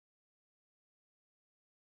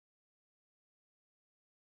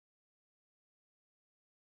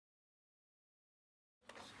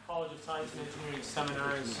College of Science and Engineering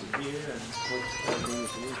seminars here, and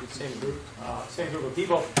same group of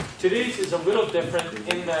people. Today's is a little different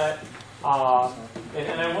in that,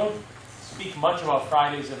 and I won't speak much about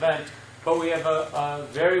Friday's event, but we have a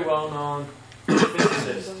very well-known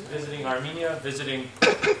physicist visiting Armenia, visiting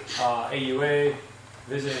AUA,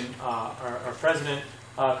 visiting our president,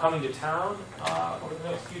 coming to town over the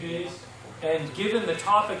next few days. And given the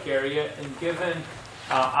topic area, and given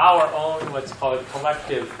our own, let's call it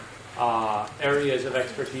collective areas of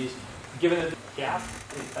expertise, given the gap,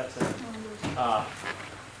 I think that's a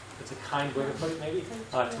kind way to put it, maybe,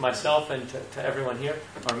 to myself and to everyone here,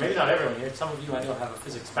 or maybe not everyone here. Some of you I know have a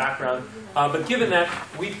physics background, but given that,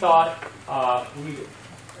 we thought we'd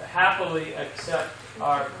happily accept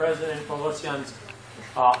our President Boghosian's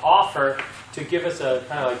offer to give us a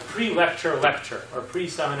kind of like pre-lecture lecture or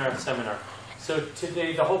pre-seminar seminar. So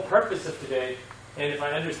today, the whole purpose of today, and if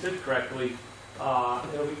I understood correctly,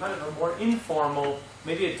 it'll be kind of a more informal,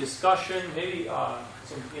 maybe a discussion, maybe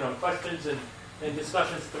some questions and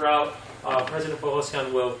discussions throughout. President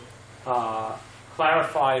Boghosian will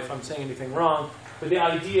clarify if I'm saying anything wrong. But the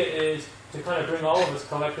idea is to kind of bring all of us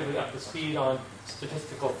collectively up to speed on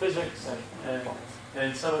statistical physics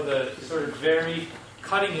and some of the sort of very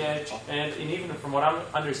cutting edge and even from what I'm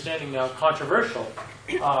understanding now, controversial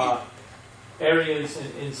areas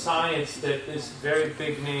in science that this very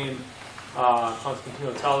big name,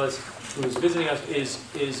 Tsallis, who is visiting us, is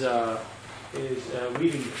a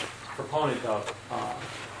leading proponent of.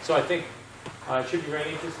 So I think it should be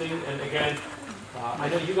very interesting. And again, I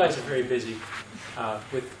know you guys are very busy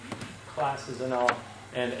with classes and all,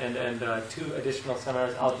 and 2 additional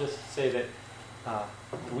seminars. I'll just say that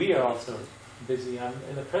we are also busy,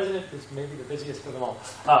 and the president is maybe the busiest of them all.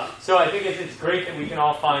 So I think it's great that we can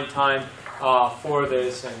all find time for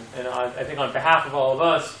this, and I think on behalf of all of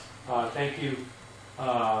us, thank you,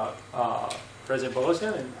 President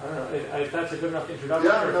Boghosian. And I don't know if that's a good enough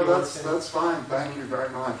introduction. Yeah, no, that's fine. Thank you very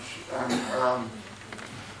much. And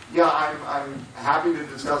yeah, I'm happy to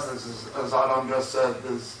discuss this. As Adam just said,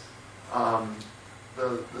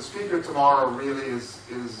 the speaker tomorrow really is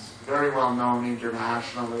very well known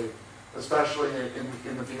internationally, especially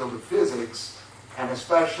in the field of physics, and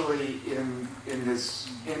especially in this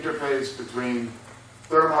interface between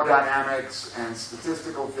thermodynamics and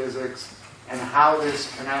statistical physics, and how this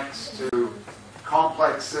connects to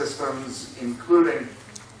complex systems, including,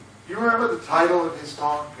 do you remember the title of his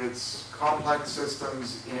talk? It's Complex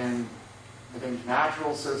Systems in, I think,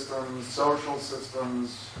 Natural Systems, Social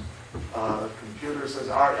Systems, Computer Systems,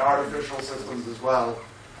 Artificial Systems as well.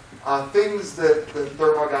 Things that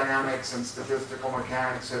thermodynamics and statistical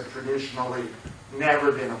mechanics have traditionally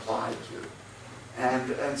never been applied to.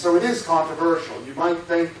 And so it is controversial. You might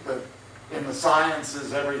think that in the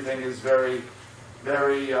sciences everything is very,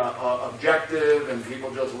 very objective and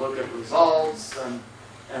people just look at results and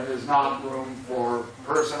there's not room for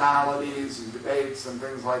personalities and debates and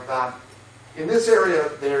things like that. In this area,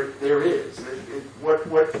 there is. What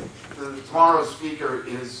tomorrow's speaker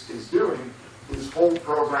is doing, his whole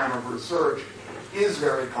program of research, is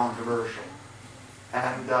very controversial.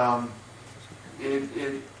 And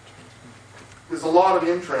there's a lot of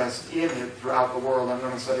interest in it throughout the world. I'm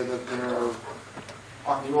going to say that there are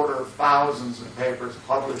on the order of thousands of papers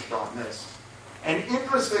published on this. And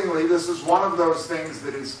interestingly, this is one of those things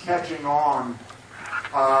that is catching on.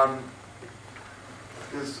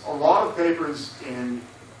 There's a lot of papers in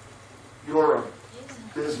Europe.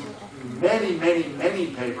 There's many, many, many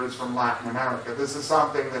papers from Latin America. This is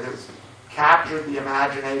something that has captured the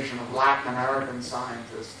imagination of Latin American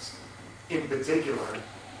scientists in particular.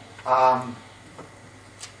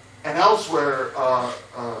 And elsewhere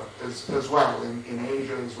as well, in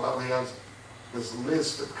Asia as well. He has this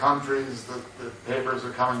list of countries that papers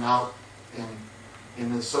are coming out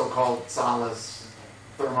in this so-called Tsallis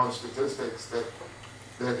Thermostatistics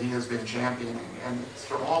that he has been championing. And it's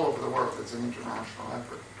from all over the world. It's an international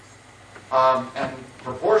effort. And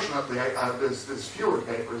proportionately, there's fewer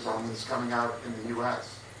papers on this coming out in the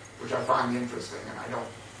U.S., which I find interesting, and I don't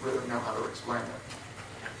really know how to explain it.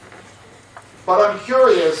 But I'm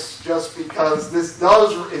curious just because this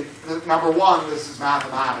does, number one, this is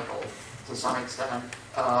mathematical to some extent.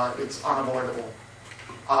 It's unavoidable.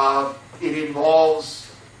 It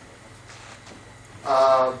involves,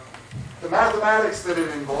 the mathematics that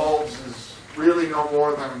it involves is really no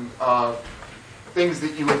more than things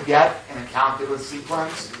that you would get in a calculus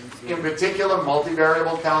sequence. In particular,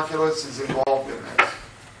 multivariable calculus is involved in this.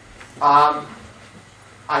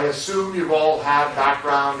 I assume you've all had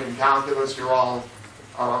background in calculus. You're all,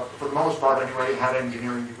 for the most part anyway, had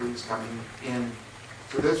engineering degrees coming in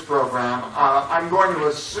to this program. I'm going to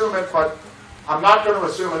assume it, but I'm not going to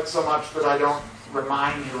assume it so much that I don't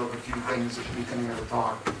remind you of a few things at the beginning of the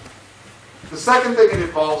talk. The second thing it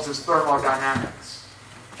involves is thermodynamics.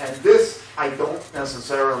 And this, I don't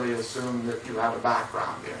necessarily assume that you have a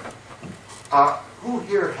background in. Who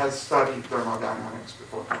here has studied thermodynamics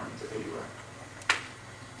before coming to AUM?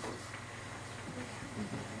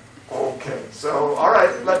 Okay, so, all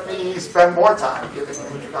right, let me spend more time giving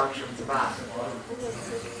an introduction to that.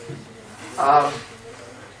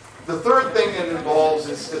 The third thing it involves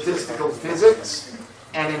is statistical physics,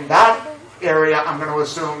 and in that area, I'm going to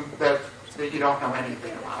assume that you don't know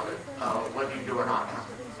anything about it, whether you do or not.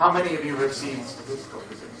 How many of you have seen statistical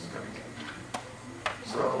physics coming in?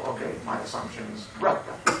 So, okay, my assumption is correct.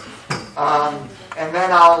 And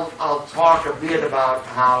then I'll talk a bit about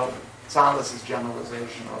how Tsallis'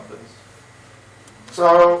 generalization of this.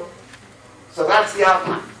 So that's the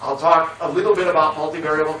outline. I'll talk a little bit about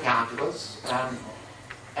multivariable calculus,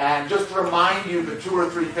 and just to remind you the 2 or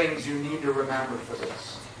 3 things you need to remember for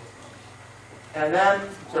this. And then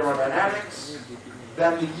thermodynamics,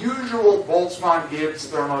 then the usual Boltzmann-Gibbs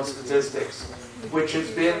thermostatistics, which has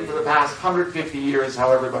been for the past 150 years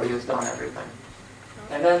how everybody has done everything.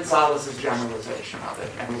 And then Tsallis' generalization of it,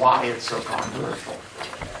 and why it's so controversial.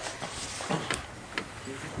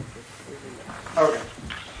 Okay.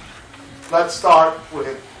 Let's start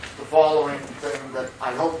with the following thing that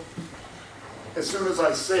I hope, as soon as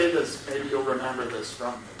I say this, maybe you'll remember this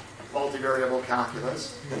from multivariable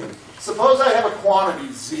calculus. Suppose I have a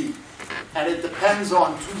quantity z, and it depends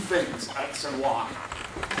on 2 things, x and y.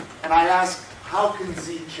 And I ask, how can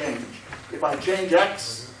z change? If I change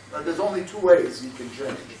x, there's only 2 ways z can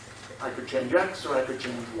change. I could change x or I could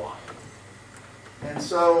change y. And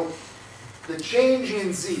so the change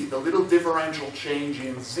in z, the little differential change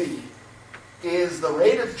in z, is the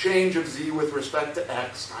rate of change of z with respect to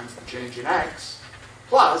x times the change in x,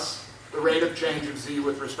 plus the rate of change of z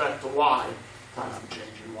with respect to y times the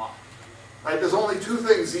change in y. Right? There's only 2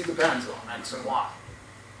 things z depends on, x and y.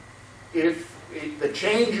 If the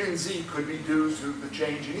change in z could be due to the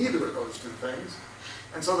change in either of those 2 things,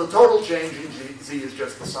 and so the total change in z is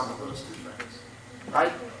just the sum of those 2 things.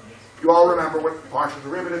 Right? You all remember what partial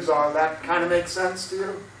derivatives are. That kind of makes sense to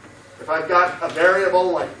you? If I've got a variable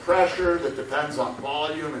like pressure that depends on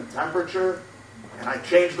volume and temperature, and I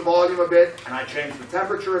change the volume a bit, and I change the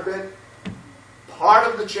temperature a bit, part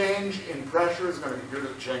of the change in pressure is going to be due to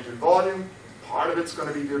the change in volume, part of it's going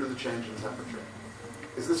to be due to the change in temperature.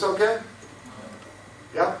 Is this okay?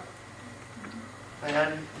 Yeah?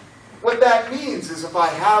 And what that means is if I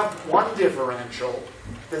have one differential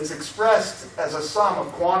that's expressed as a sum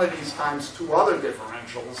of quantities times 2 other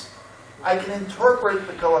differentials, I can interpret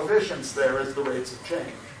the coefficients there as the rates of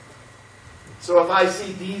change. So if I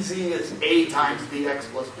see dz as a times dx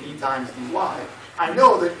plus b times dy, I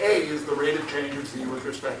know that a is the rate of change of z with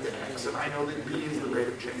respect to x, and I know that b is the rate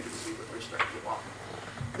of change of z with respect to y.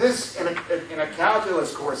 This, in a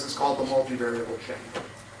calculus course, is called the multivariable chain.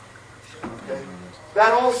 Okay?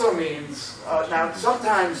 That also means, now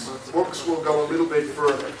sometimes books will go a little bit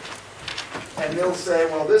further. And they'll say,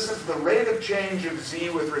 well, this is the rate of change of z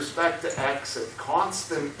with respect to x at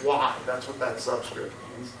constant y. That's what that subscript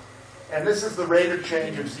means. And this is the rate of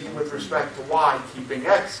change of z with respect to y, keeping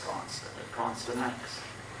x constant at constant x.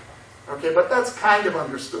 Okay, but that's kind of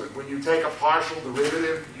understood. When you take a partial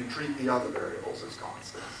derivative, you treat the other variables as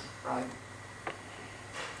constants, right?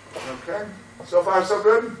 Okay, so far so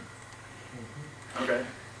good? Okay.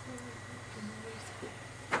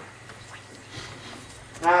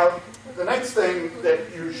 Now, the next thing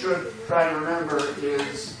that you should try to remember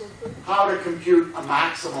is how to compute a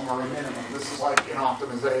maximum or a minimum. This is like in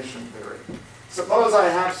optimization theory. Suppose I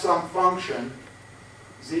have some function,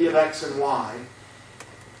 z of x and y,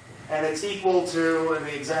 and it's equal to, and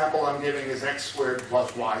the example I'm giving is x squared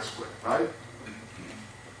plus y squared, right?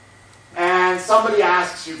 And somebody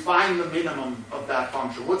asks you, find the minimum of that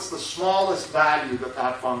function. What's the smallest value that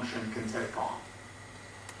that function can take on?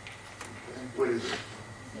 Okay. What is it?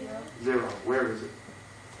 0. Where is it?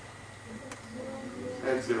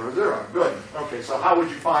 It's 0, 0. Good. Okay, so how would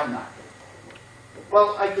you find that?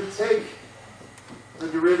 Well, I could take the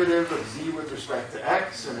derivative of z with respect to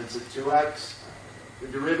x, and it's at 2x. The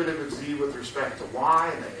derivative of z with respect to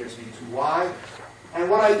y, and that gives me 2y. And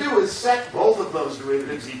what I do is set both of those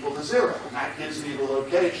derivatives equal to 0. And that gives me the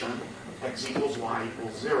location, x equals y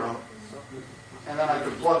equals 0. And then I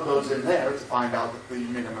could plug those in there to find out that the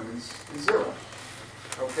minimum is 0.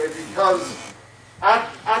 Okay, because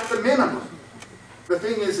at the minimum, the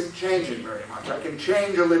thing isn't changing very much. I can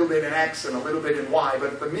change a little bit in x and a little bit in y,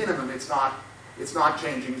 but at the minimum, it's not it's not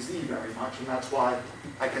changing z very much, and that's why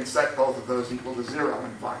I can set both of those equal to 0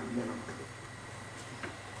 and find the minimum.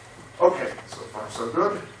 Okay, so far so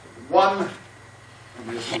good. And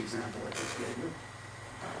here's the example I just gave you.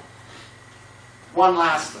 One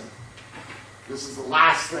last thing. This is the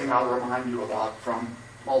last thing I'll remind you about from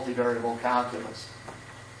multivariable calculus.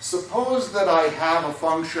 Suppose that I have a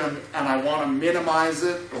function and I want to minimize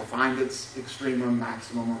it or find its extremum,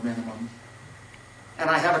 maximum, or minimum, and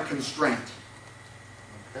I have a constraint.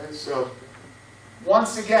 Okay, so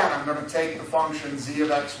once again, I'm going to take the function z of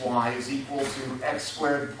xy is equal to x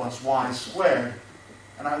squared plus y squared,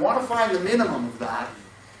 and I want to find the minimum of that,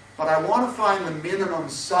 but I want to find the minimum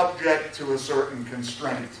subject to a certain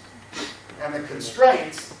constraint. And the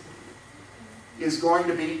constraint is going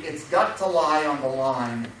to be, it's got to lie on the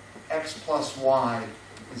line x plus y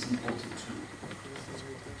is equal to 2.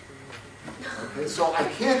 Okay, so I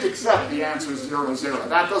can't accept the answer 0, 0.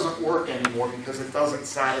 That doesn't work anymore because it doesn't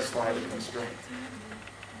satisfy the constraint.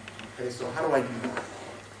 Okay, so how do I do that?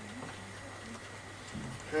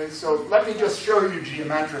 Okay, so let me just show you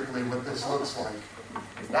geometrically what this looks like.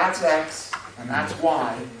 That's x and that's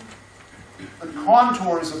y. The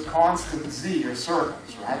contours of constant z are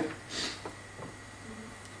circles, right?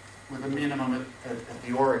 With a minimum at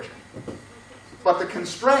the origin. But the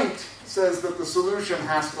constraint says that the solution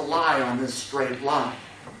has to lie on this straight line.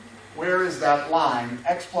 Where is that line?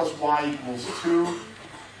 X plus y equals 2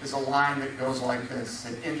 is a line that goes like this.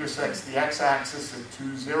 It intersects the x-axis at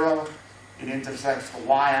 2, 0. It intersects the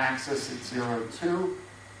y-axis at 0, 2.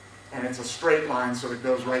 And it's a straight line, so it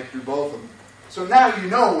goes right through both of them. So now you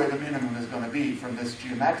know where the minimum is going to be from this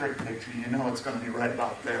geometric picture. You know it's going to be right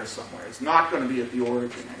about there somewhere. It's not going to be at the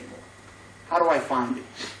origin anymore. How do I find it?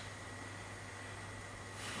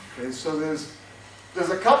 Okay, so there's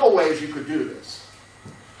a couple ways you could do this.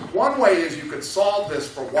 One way is you could solve this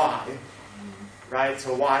for y, right?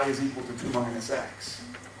 So y is equal to 2 minus x.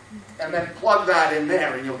 And then plug that in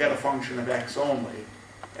there, and you'll get a function of x only,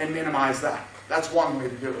 and minimize that. That's one way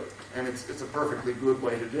to do it, and it's a perfectly good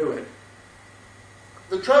way to do it.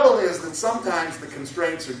 The trouble is that sometimes the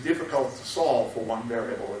constraints are difficult to solve for one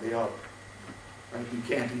variable or the other. Right? You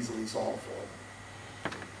can't easily solve for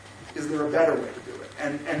them. Is there a better way to do it?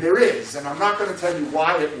 And there is, and I'm not going to tell you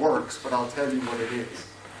why it works, but I'll tell you what it is.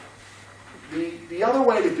 The other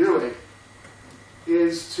way to do it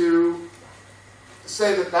is to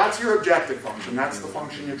say that that's your objective function. That's the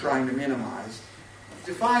function you're trying to minimize.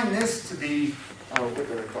 Define this to be, what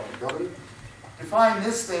did I call it, W? Define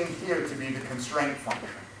this thing here to be the constraint function.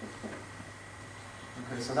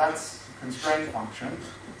 Okay, so that's the constraint function.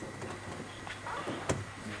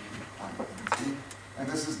 And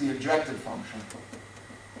this is the objective function.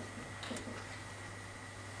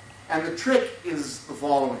 And the trick is the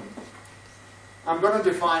following. I'm going to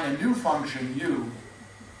define a new function, u,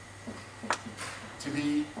 to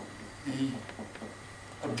be the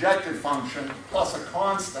objective function plus a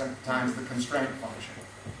constant times the constraint function.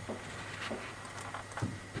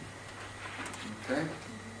 Okay?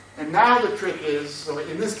 And now the trick is, so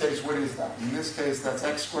in this case, what is that? In this case, that's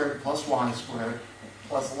x squared plus y squared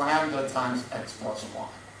plus lambda times x plus y.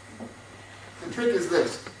 The trick is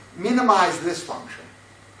this. Minimize this function.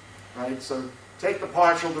 Right? So take the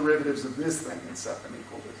partial derivatives of this thing and set them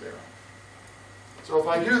equal to 0. So if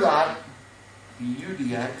I do that, du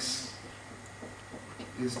dx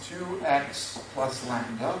is 2x plus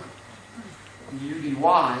lambda. Du dy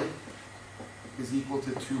is equal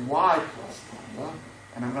to 2y plus lambda.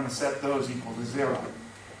 And I'm going to set those equal to 0.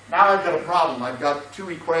 Now I've got a problem. I've got 2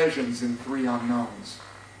 equations in 3 unknowns.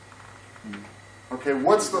 Okay,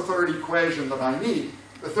 what's the third equation that I need?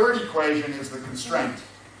 The third equation is the constraint.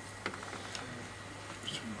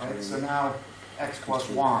 Right, so now x plus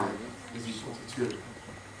y is equal to 2.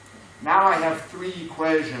 Now I have 3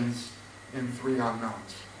 equations in 3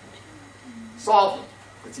 unknowns. Solve them.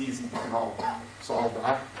 It's easy. You can all solve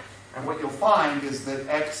that. And what you'll find is that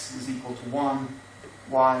x is equal to 1,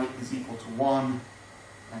 y is equal to 1,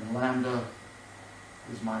 and lambda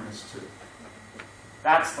is minus 2.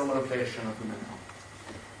 That's the location of the minimum.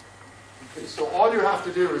 Okay, so all you have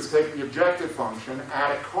to do is take the objective function,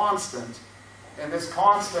 add a constant, and this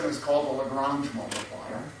constant is called the Lagrange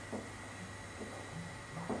multiplier.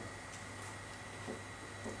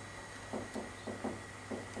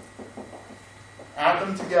 Add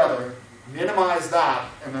them together, minimize that,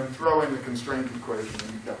 and then throw in the constraint equation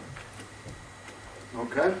and you're done.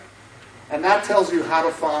 Okay? And that tells you how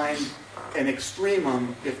to find an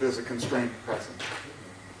extremum if there's a constraint present.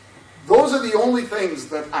 Those are the only things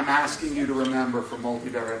that I'm asking you to remember for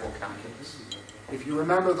multivariable calculus. If you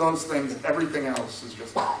remember those things, everything else is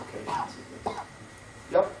just applications of this.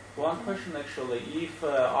 Yep? One question. question actually. If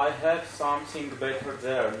I have something better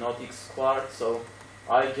there, not x squared, so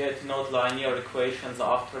I get not linear equations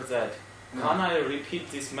after that. No. Can I repeat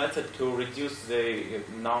this method to reduce the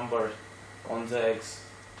number on the x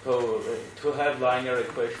to have linear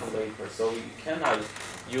equation later? So can I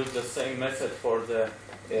use the same method for the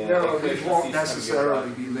No, equation it won't system necessarily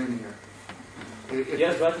you be linear.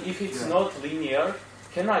 Yes, but if it's yeah. not linear,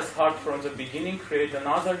 can I start from the beginning, create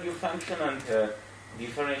another new function, and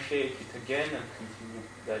differentiate it again and continue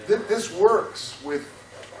that? This works with,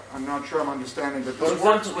 I'm not sure I'm understanding, but For this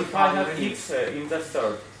works example, with if I have nonlinear. x in the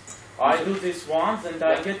third, I do this once and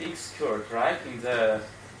I get x squared, right, in the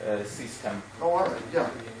system. Oh, all right, yeah,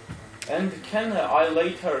 And can I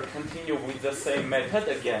later continue with the same method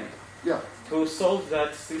again yeah. to solve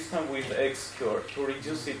that system with x squared, to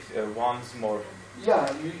reduce it once more?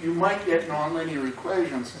 Yeah, you might get nonlinear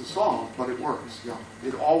equations to solve, but it works, yeah.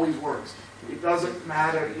 It always works. It doesn't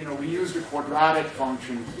matter, you know, we used a quadratic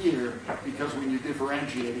function here because when you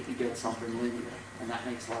differentiate it, you get something linear, and that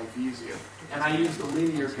makes life easier. And I used a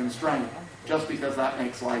linear constraint just because that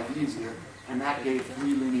makes life easier, and that gave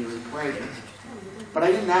 3 linear equations. But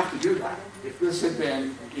I didn't have to do that. If this had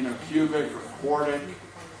been, you know, cubic or quartic,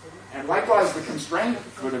 and likewise the constraint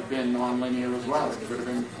could have been nonlinear as well. It could have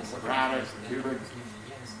been quadratic, cubic,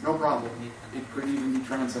 no problem. It could even be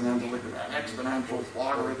transcendental. It could have exponentials,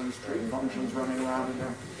 logarithms, trig functions running around in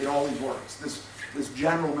there. It always works. This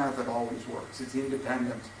general method always works. It's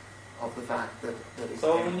independent of the fact that it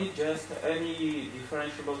So can. we need just any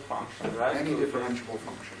differentiable function, right? Any differentiable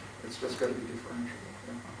function. It's just got to be differentiable.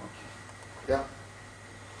 Yeah.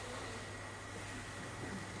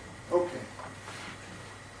 Okay.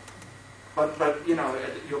 But you know,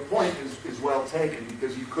 your point is well taken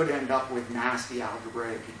because you could end up with nasty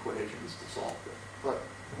algebraic equations to solve it. But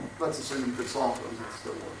let's assume you could solve those, it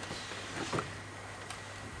still works.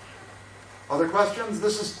 Other questions?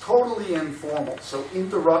 This is totally informal, so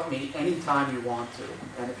interrupt me anytime you want to.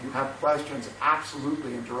 And if you have questions,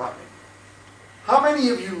 absolutely interrupt me. How many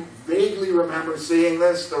of you vaguely remember seeing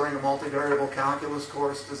this during a multivariable calculus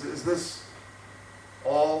course? Is this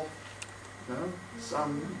all? No?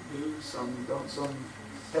 Some do, some don't. Some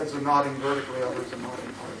heads are nodding vertically, others are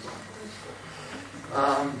nodding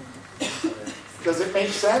horizontally. Does it make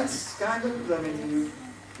sense, kind of? I mean, you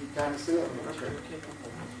kind of see it? Okay.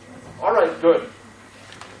 All right, good.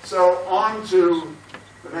 So on to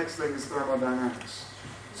the next thing is thermodynamics.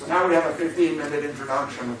 So now we have a 15-minute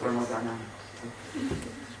introduction to thermodynamics.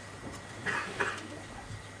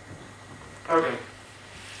 Okay.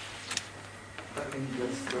 Let me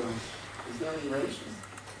just, is there any erasers?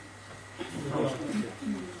 No.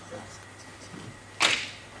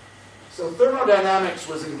 So thermodynamics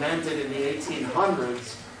was invented in the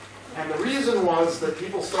 1800s, and the reason was that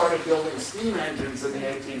people started building steam engines in the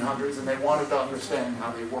 1800s and they wanted to understand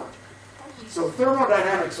how they work. So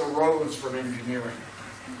thermodynamics arose from engineering.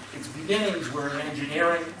 Its beginnings were in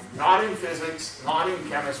engineering, not in physics, not in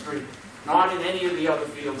chemistry, not in any of the other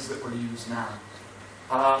fields that we're used now.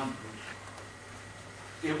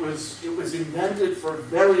 It was invented for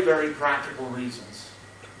very, very practical reasons.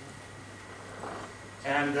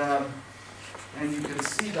 And you can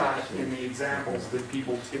see that in the examples that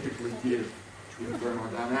people typically give in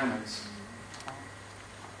thermodynamics.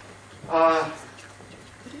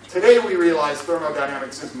 Today we realize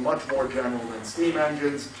thermodynamics is much more general than steam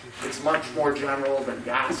engines. It's much more general than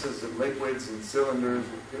gases and liquids and cylinders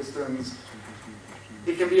and pistons.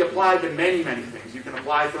 It can be applied to many, many things. You can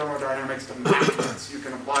apply thermodynamics to magnets. You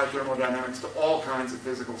can apply thermodynamics to all kinds of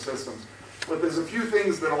physical systems. But there's a few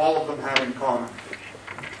things that all of them have in common.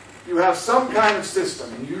 You have some kind of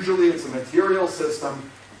system, and usually it's a material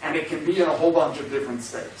system, and it can be in a whole bunch of different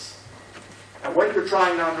states. And what you're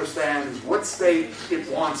trying to understand is what state it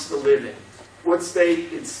wants to live in, what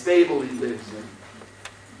state it stably lives in,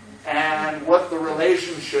 and what the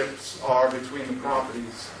relationships are between the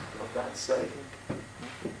properties of that state.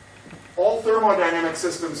 All thermodynamic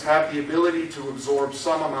systems have the ability to absorb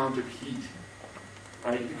some amount of heat.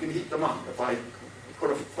 Right? You can heat them up. If I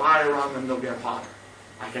put a fire on them, they'll get hotter.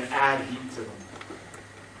 I can add heat to them.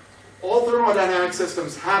 All thermodynamic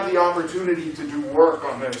systems have the opportunity to do work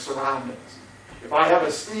on their surroundings. If I have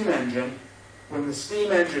a steam engine, when the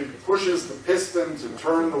steam engine pushes the piston to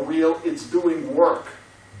turn the wheel, it's doing work.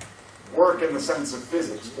 Work in the sense of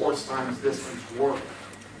physics, force times distance, work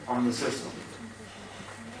on the system.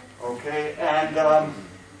 Okay, and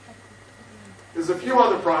there's a few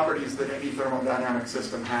other properties that any thermodynamic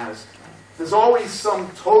system has. There's always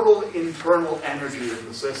some total internal energy of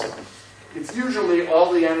the system. It's usually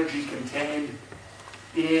all the energy contained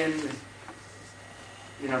in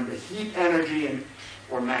the heat energy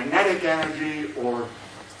or magnetic energy or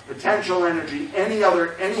potential energy, any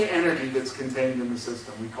energy that's contained in the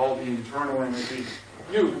system. We call the internal energy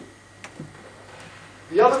U.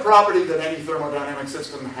 The other property that any thermodynamic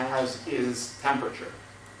system has is temperature.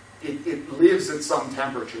 It lives at some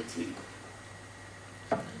temperature T.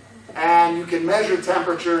 And you can measure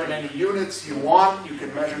temperature in any units you want. You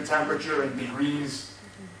can measure temperature in degrees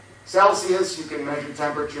Celsius. You can measure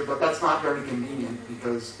temperature, but that's not very convenient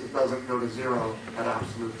because it doesn't go to zero at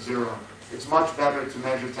absolute zero. It's much better to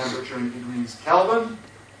measure temperature in degrees Kelvin,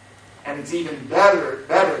 and it's even better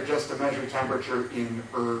just to measure temperature in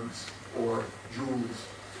ergs or joules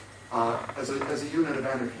as a unit of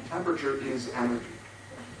energy. Temperature is energy.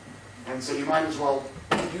 And so you might as well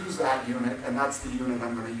use that unit, and that's the unit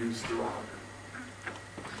I'm going to use throughout.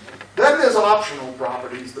 Then there's optional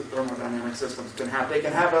properties that thermodynamic systems can have. They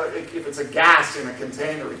can have, if it's a gas in a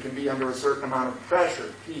container, it can be under a certain amount of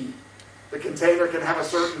pressure, P. The container can have a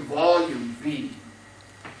certain volume, V.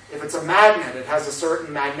 If it's a magnet, it has a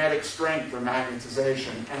certain magnetic strength or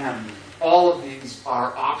magnetization, M. All of these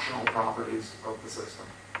are optional properties of the system.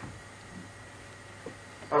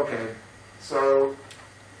 Okay, so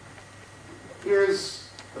here's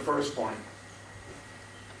the first point.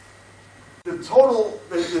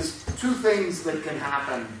 There's two things that can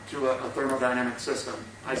happen to a thermodynamic system.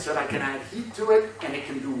 I said I can add heat to it, and it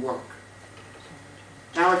can do work.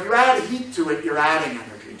 Now, if you add heat to it, you're adding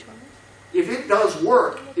energy. If it does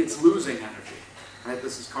work, it's losing energy. Right?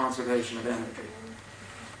 This is conservation of energy.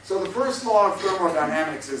 So the first law of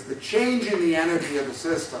thermodynamics is the change in the energy of the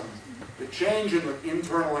system, the change in the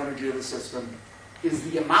internal energy of the system, is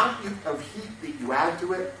the amount of heat that you add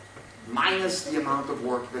to it minus the amount of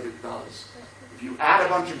work that it does. If you add a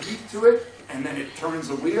bunch of heat to it and then it turns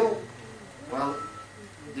a wheel, well,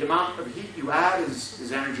 the amount of heat you add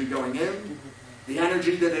is energy going in. The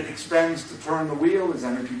energy that it expends to turn the wheel is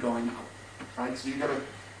energy going out. Right? So you've got to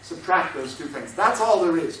subtract those two things. That's all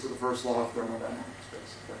there is to the first law of thermodynamics,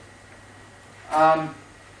 basically.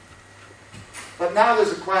 But now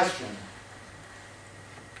there's a question.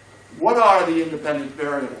 What are the independent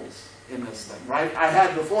variables in this thing, right? I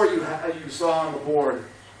had before you saw on the board,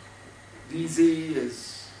 dz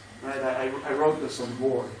is, right? I wrote this on the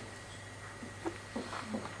board.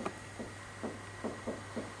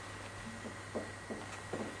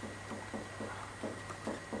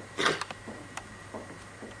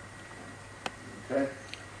 Okay.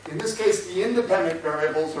 In this case, the independent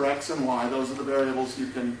variables are x and y. Those are the variables you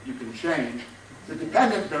can change. The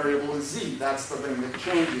dependent variable is z. That's the thing that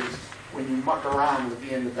changes when you muck around with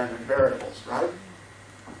the independent variables, right?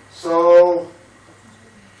 So,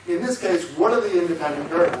 in this case, what are the independent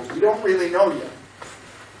variables? We don't really know yet.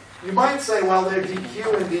 You might say, well, they're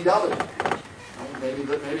dq and dw.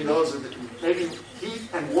 Maybe heat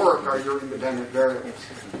and work are your independent variables.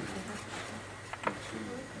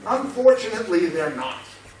 Unfortunately, they're not.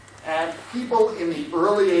 And people in the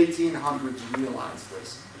early 1800s realized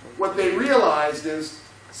this. What they realized is,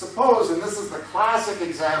 suppose, and this is the classic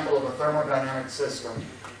example of a thermodynamic system,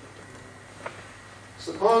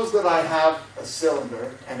 suppose that I have a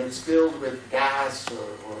cylinder and it's filled with gas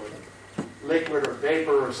or liquid or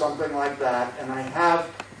vapor or something like that, and I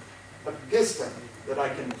have a piston that I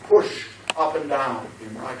can push up and down.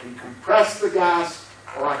 I can compress the gas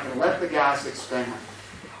or I can let the gas expand.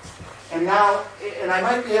 And now, and I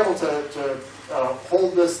might be able to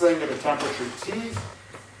hold this thing at a temperature T,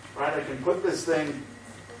 right? I can put this thing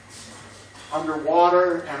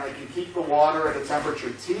underwater, and I can keep the water at a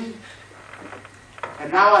temperature T.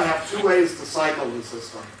 And now I have two ways to cycle the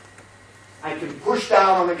system. I can push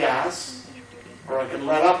down on the gas, or I can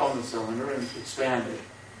let up on the cylinder and expand it.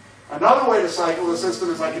 Another way to cycle the system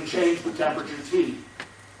is I can change the temperature T.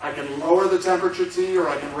 I can lower the temperature T, or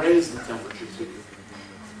I can raise the temperature T.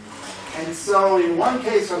 And so in one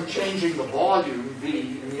case I'm changing the volume,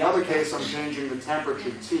 V. In the other case I'm changing the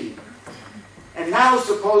temperature, T. And now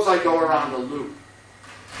suppose I go around a loop.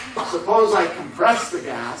 Suppose I compress the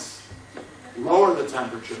gas, lower the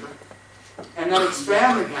temperature, and then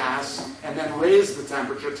expand the gas, and then raise the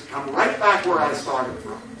temperature to come right back where I started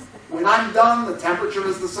from. When I'm done, the temperature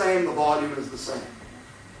is the same, the volume is the same.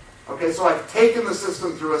 Okay, so I've taken the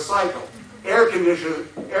system through a cycle. Air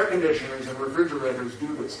conditioners and refrigerators do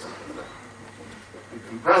this kind of thing. You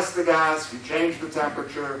compress the gas, you change the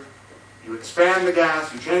temperature, you expand the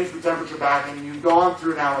gas, you change the temperature back, and you've gone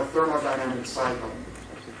through now a thermodynamic cycle.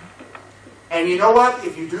 And you know what?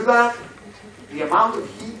 If you do that, the amount of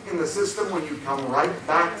heat in the system when you come right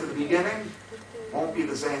back to the beginning won't be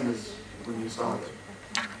the same as when you started.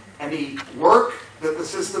 And the work that the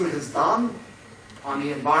system has done on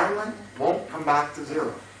the environment won't come back to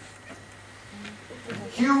 0.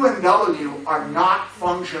 Q and W are not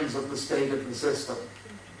functions of the state of the system.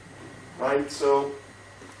 Right? So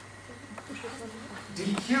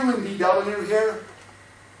dQ and dW here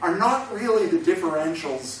are not really the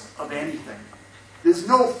differentials of anything. There's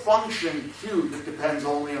no function Q that depends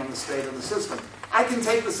only on the state of the system. I can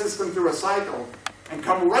take the system through a cycle and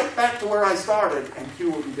come right back to where I started, and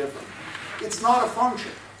Q will be different. It's not a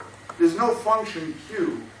function. There's no function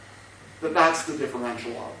Q that's the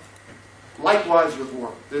differential of. Likewise with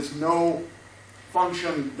work. There's no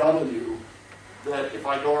function W that if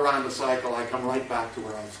I go around the cycle, I come right back to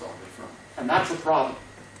where I started from. And that's a problem.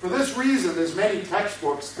 For this reason, there's many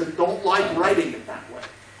textbooks that don't like writing it that way.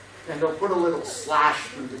 And they'll put a little slash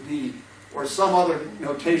through the D or some other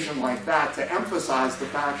notation like that to emphasize the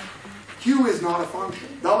fact Q is not a function.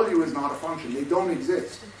 W is not a function. They don't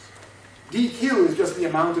exist. dQ is just the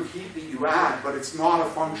amount of heat that you add, but it's not a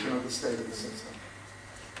function of the state of the system.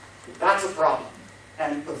 That's a problem.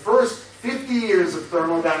 And the first 50 years of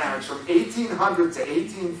thermodynamics, from 1800 to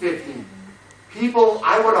 1850,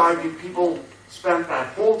 I would argue, people spent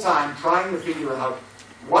that whole time trying to figure out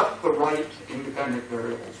what the right independent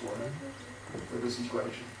variables were for this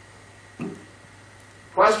equation.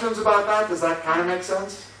 Questions about that? Does that kind of make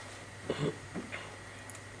sense? If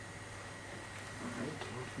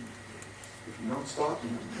you don't stop, you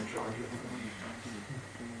can charge it.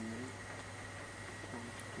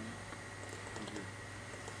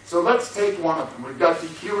 So let's take one of them. We've got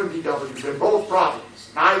dQ and dW. They're both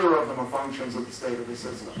problems. Neither of them are functions of the state of the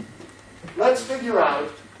system. Let's figure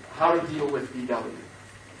out how to deal with dW. Okay.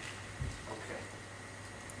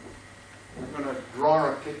 I'm going to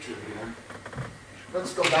draw a picture here.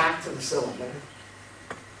 Let's go back to the cylinder.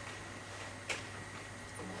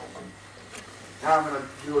 Now I'm going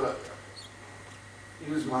to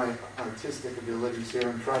use my artistic abilities here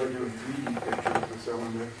and try to do a 3D picture of the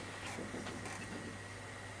cylinder.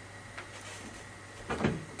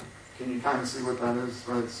 Can you kind of see what that is?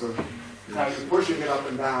 Right. So now you're pushing it up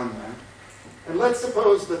and down there. And let's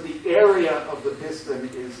suppose that the area of the piston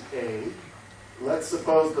is A. Let's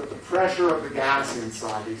suppose that the pressure of the gas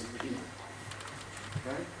inside is P.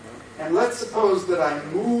 Okay? And let's suppose that I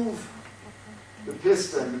move the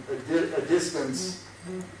piston a distance.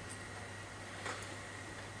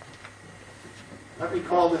 Let me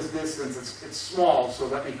call this distance, it's small, so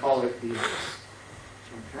let me call it dx.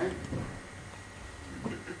 Okay?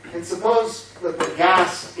 And suppose that the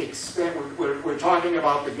gas we're talking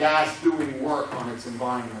about the gas doing work on its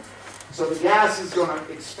environment. So the gas is going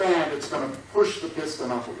to expand, it's going to push the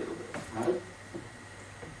piston up a little bit, right?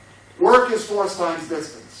 Work is force times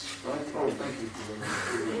distance, right? Oh, thank you.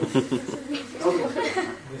 Okay.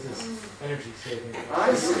 This is energy saving.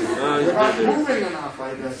 I see. You're not moving enough,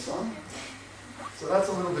 I guess, huh? So that's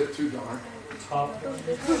a little bit too dark. Top.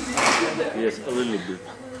 Yes, a little bit.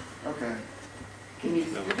 Okay. You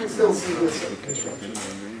can still see this.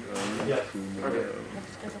 Yeah. Okay.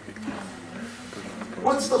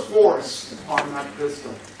 What's the force on that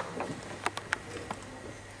piston?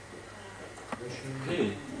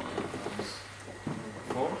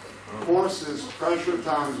 Force is pressure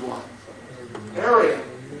times what? Area.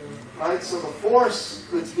 Right? So the force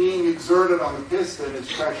that's being exerted on the piston is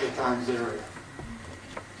pressure times area.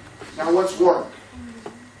 Now what's work?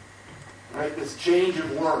 Right? This change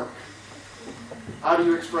of work. How do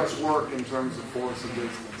you express work in terms of force and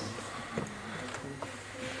distance?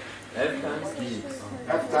 F times dx.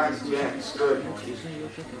 F times dx. Good.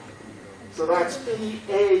 So that's PA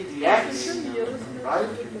dx, right?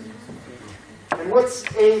 And what's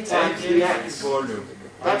A times dx? Volume.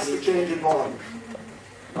 That's the change in volume,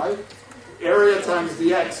 right? Area times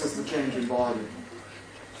dx is the change in volume.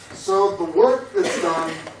 So the work that's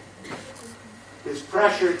done is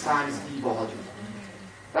pressure times d volume.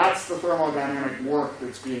 That's the thermodynamic work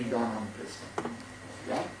that's being done on the piston.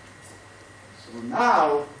 Yeah? So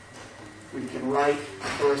now we can write the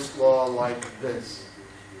first law like this.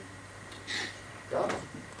 Yeah?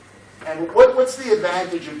 And what's the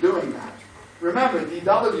advantage of doing that? Remember,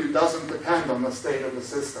 dW doesn't depend on the state of the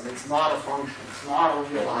system. It's not a function. It's not a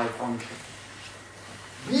real high function.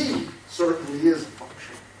 V certainly is a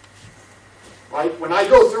function. Right? When I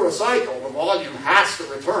go through a cycle, the volume has to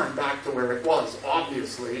return back to where it was.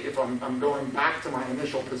 Obviously, if I'm going back to my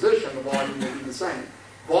initial position, the volume will be the same.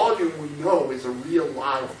 Volume, we know, is a real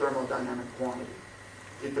live thermodynamic quantity.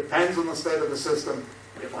 It depends on the state of the system.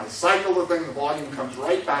 If I cycle the thing, the volume comes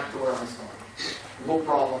right back to where I started. No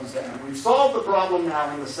problems there. We've solved the problem now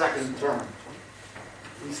in the second term.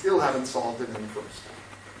 We still haven't solved it in the first.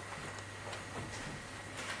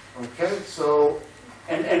 Okay, so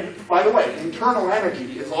And by the way, internal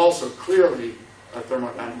energy is also clearly a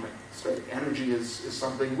thermodynamic state. Energy is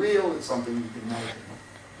something real, it's something you can measure.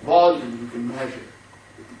 Volume you can measure.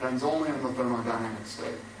 It depends only on the thermodynamic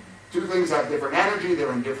state. Two things have different energy,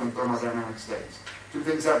 they're in different thermodynamic states. Two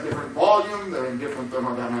things have different volume, they're in different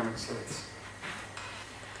thermodynamic states.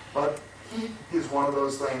 But heat is one of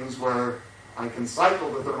those things where I can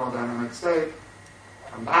cycle the thermodynamic state,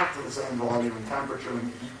 come back to the same volume and temperature, and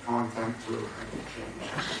the heat content will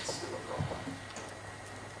change. It's still a problem.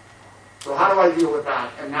 So how do I deal with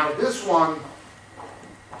that? And now this one,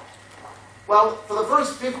 well, for the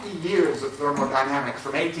first 50 years of thermodynamics,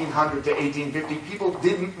 from 1800 to 1850, people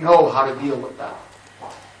didn't know how to deal with that.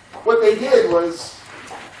 What they did was,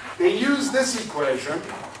 they used this equation,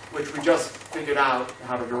 which we just figured out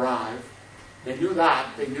how to derive. They knew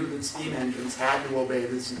that. They knew that steam engines had to obey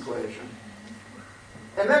this equation.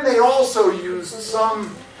 And then they also used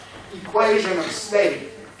some equation of state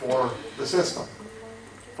for the system,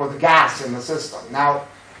 for the gas in the system. Now,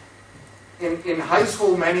 in high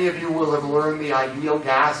school, many of you will have learned the ideal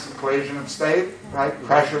gas equation of state, right?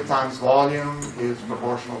 Pressure times volume is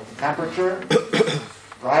proportional to temperature,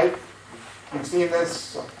 right? You've seen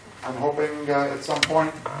this, I'm hoping, at some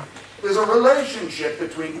point. There's a relationship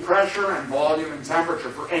between pressure and volume and temperature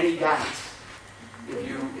for any gas.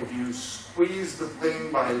 If you squeeze the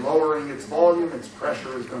thing by lowering its volume, its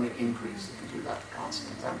pressure is going to increase if you do that at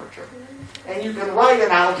constant temperature. And you can write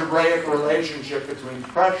an algebraic relationship between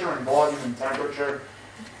pressure and volume and temperature.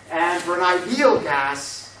 And for an ideal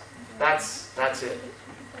gas, that's it.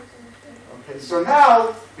 Okay, so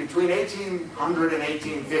now, between 1800 and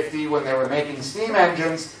 1850, when they were making steam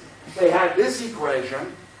engines, they had this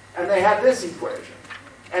equation, and they had this equation.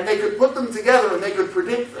 And they could put them together and they could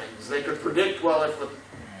predict things. They could predict, well, if the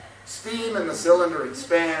steam in the cylinder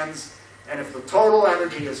expands, and if the total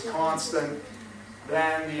energy is constant,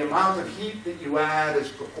 then the amount of heat that you add is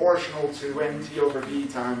proportional to NT over V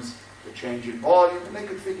times the change in volume, and they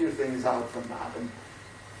could figure things out from that. And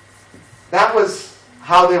that was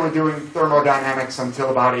how they were doing thermodynamics until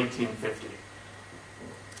about 1850.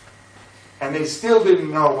 And they still didn't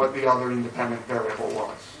know what the other independent variable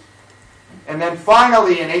was. And then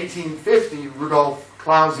finally, in 1850, Rudolf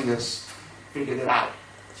Clausius figured it out.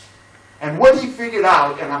 And what he figured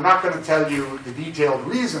out, and I'm not going to tell you the detailed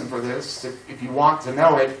reason for this, if you want to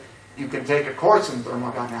know it, you can take a course in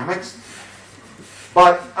thermodynamics.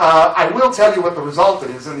 But I will tell you what the result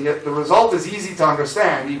is, and the result is easy to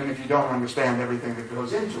understand, even if you don't understand everything that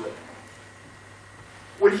goes into it.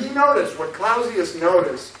 What he noticed, what Clausius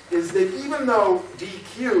noticed, is that even though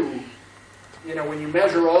dq, when you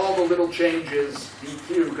measure all the little changes,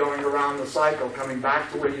 dq, going around the cycle, coming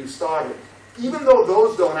back to where you started, even though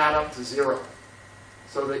those don't add up to zero,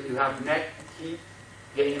 so that you have net heat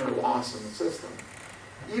gain or loss in the system,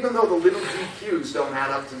 even though the little dq's don't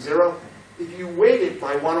add up to zero, if you weight it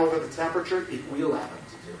by 1 over the temperature, it will add up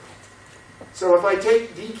to 0. So if I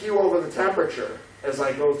take dq over the temperature as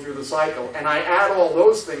I go through the cycle, and I add all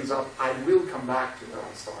those things up, I will come back to where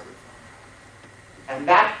I started from. And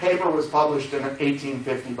that paper was published in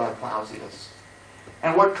 1850 by Clausius.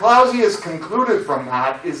 And what Clausius concluded from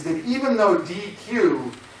that is that even though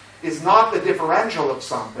dq is not the differential of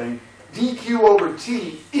something, dq over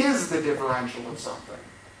t is the differential of something.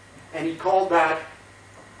 And he called that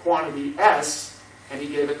quantity S, and he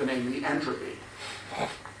gave it the name the entropy.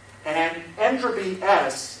 And entropy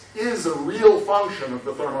S is a real function of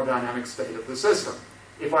the thermodynamic state of the system.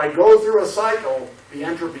 If I go through a cycle, the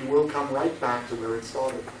entropy will come right back to where it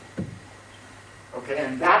started. Okay,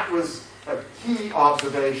 and that was a key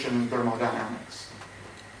observation in thermodynamics.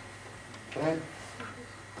 Okay?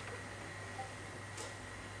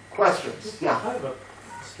 Questions? Yeah. I have a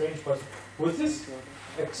strange question. Was this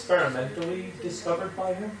experimentally discovered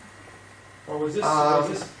by him? Or was this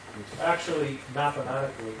actually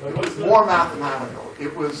mathematically? More mathematical.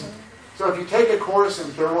 It was, so if you take a course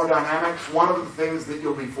in thermodynamics, one of the things that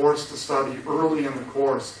you'll be forced to study early in the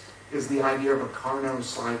course is the idea of a Carnot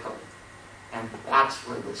cycle. And that's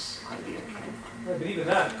where this idea came from. But even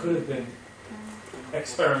that could have been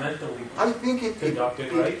experimentally I think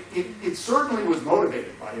conducted, right? It certainly was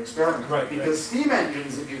motivated by experiment. Right, because steam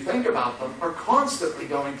engines, if you think about them, are constantly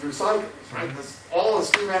going through cycles. Right? All a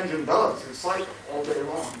steam engine does is cycle all day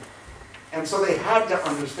long. And so they had to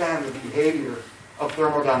understand the behavior of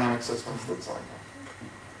thermodynamic systems that cycle.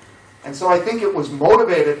 And so I think it was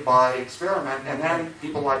motivated by experiment, and then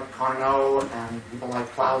people like Carnot and people like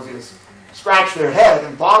Clausius scratched their head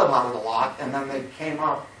and thought about it a lot, and then they came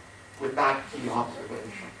up with that key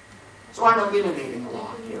observation. So I'm eliminating a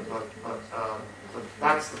lot here, but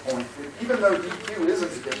that's the point. Even though dq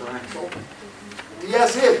isn't a differential,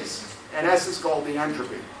 ds is, and S is called the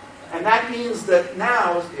entropy. And that means that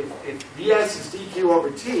now, if ds is dq over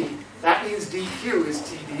t, that means dq is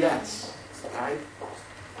tds, right?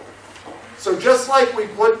 So just like we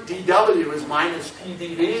put dw as minus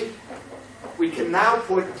pdv, we can now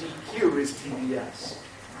put dq as tds.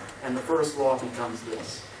 And the first law becomes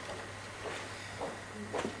this.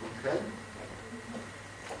 Okay?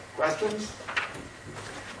 Questions?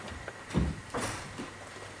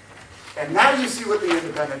 And now you see what the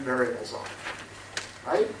independent variables are,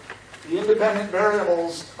 right? The independent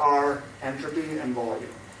variables are entropy and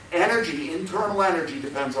volume. Energy, internal energy,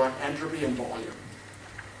 depends on entropy and volume.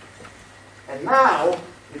 And now,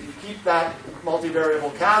 if you keep that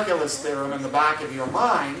multivariable calculus theorem in the back of your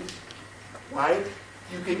mind, right,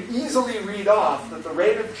 you can easily read off that the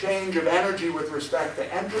rate of change of energy with respect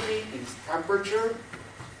to entropy is temperature,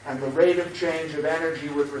 and the rate of change of energy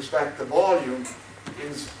with respect to volume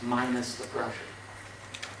is minus the pressure.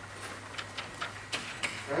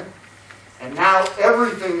 Okay? And now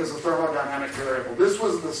everything is a thermodynamic variable. This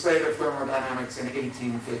was the state of thermodynamics in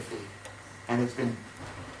 1850. And it's been,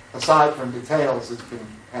 aside from details, it's been,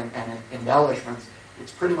 and embellishments,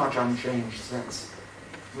 it's pretty much unchanged since.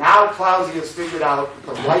 Now Clausius figured out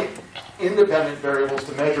the right independent variables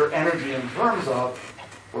to measure energy in terms of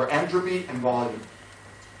were entropy and volume.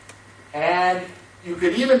 And you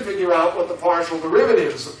could even figure out what the partial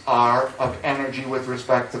derivatives are of energy with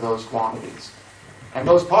respect to those quantities. And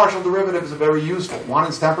those partial derivatives are very useful. One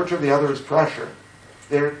is temperature, the other is pressure.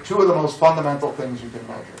 They're two of the most fundamental things you can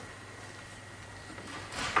measure.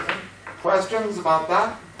 Questions about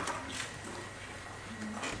that?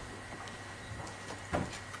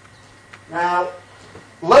 Now,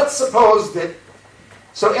 let's suppose that,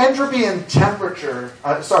 so entropy and temperature,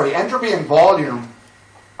 entropy and volume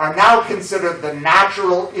are now considered the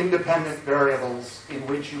natural independent variables in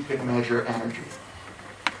which you can measure energy.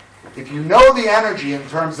 If you know the energy in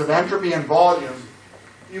terms of entropy and volume,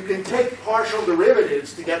 you can take partial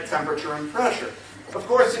derivatives to get temperature and pressure. Of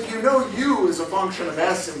course, if you know U is a function of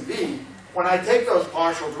S and V, when I take those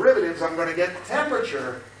partial derivatives, I'm going to get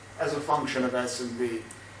temperature as a function of S and V.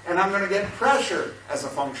 And I'm going to get pressure as a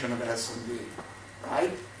function of S and V,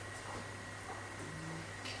 right?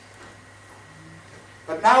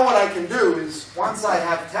 But now what I can do is, once I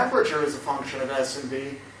have temperature as a function of S and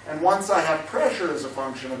V, and once I have pressure as a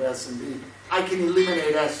function of S and V, I can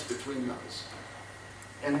eliminate S between those.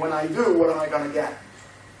 And when I do, what am I going to get?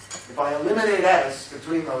 If I eliminate S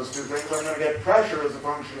between those two things, I'm going to get pressure as a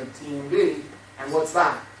function of T and V. And what's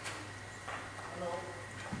that?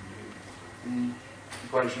 The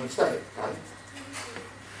equation of state, right?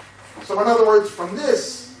 So in other words, from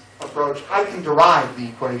this approach, I can derive the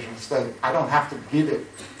equation of state. I don't have to give it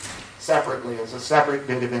separately as a separate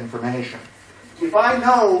bit of information. If I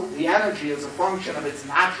know the energy as a function of its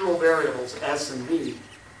natural variables, S and V,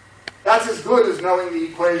 that's as good as knowing the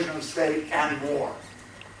equation of state and more.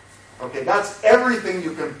 Okay, that's everything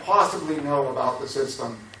you can possibly know about the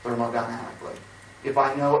system thermodynamically, if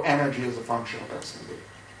I know energy as a function of S and V.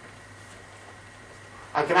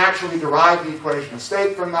 I can actually derive the equation of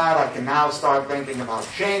state from that. I can now start thinking about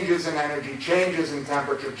changes in energy, changes in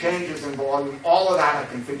temperature, changes in volume. All of that I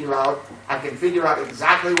can figure out. I can figure out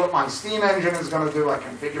exactly what my steam engine is going to do. I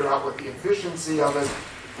can figure out what the efficiency of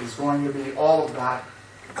it is going to be. All of that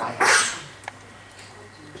I have.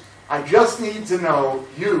 I just need to know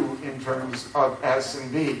U in terms of S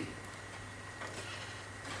and V.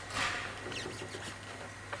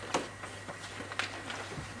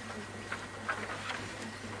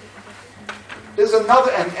 There's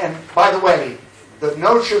another, and by the way, the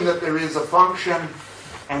notion that there is a function,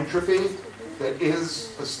 entropy, that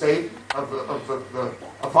is a state of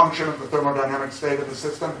a function of the thermodynamic state of the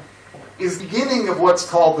system, is the beginning of what's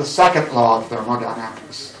called the second law of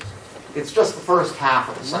thermodynamics. It's just the first half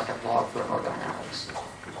of the second law of thermodynamics.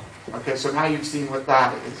 Okay, so now you've seen what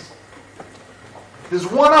that is. There's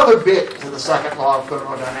one other bit to the second law of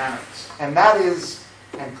thermodynamics, and that is,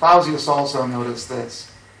 and Clausius also noticed this,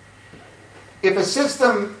 if a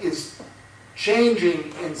system is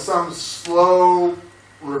changing in some slow,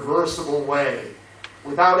 reversible way,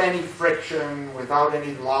 without any friction, without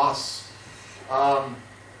any loss,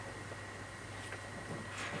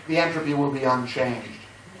 the entropy will be unchanged.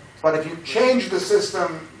 But if you change the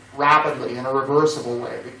system rapidly in a reversible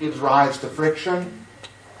way that gives rise to friction,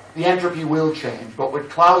 the entropy will change. But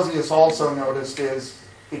what Clausius also noticed is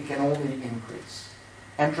it can only increase.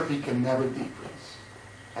 Entropy can never decrease.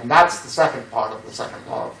 And that's the second part of the second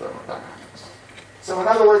law of thermodynamics. So in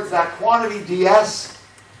other words, that quantity ds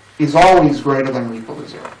is always greater than or equal to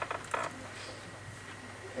 0.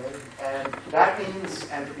 And That means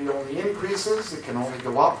entropy only increases, it can only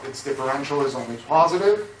go up, its differential is only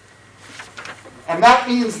positive. And that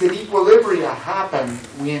means that equilibria happen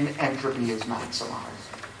when entropy is maximized.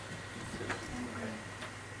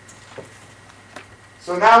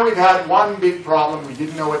 So now we've had one big problem. We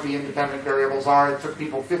didn't know what the independent variables are. It took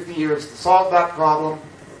people 50 years to solve that problem.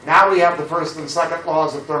 Now we have the first and second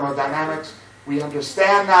laws of thermodynamics. We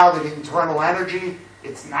understand now that internal energy,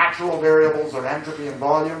 its natural variables are entropy and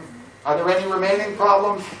volume. Are there any remaining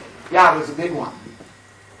problems? Yeah, there's a big one.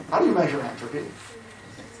 How do you measure entropy?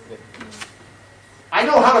 I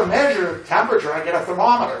know how to measure temperature. I get a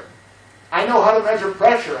thermometer. I know how to measure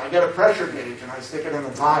pressure. I get a pressure gauge and I stick it in the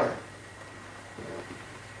tire.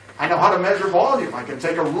 I know how to measure volume. I can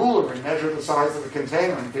take a ruler and measure the size of the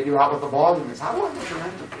container and figure out what the volume is. How do I measure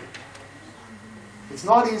entropy? It's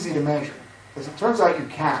not easy to measure. As it turns out, you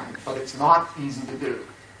can, but it's not easy to do.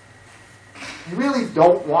 You really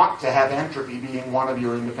don't want to have entropy being one of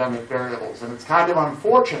your independent variables, and it's kind of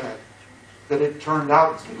unfortunate that it turned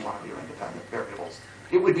out to be one of your independent variables.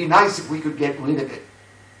 It would be nice if we could get rid of it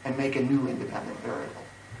and make a new independent variable.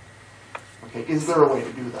 Okay, is there a way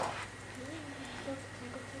to do that?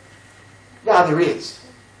 Yeah, there is.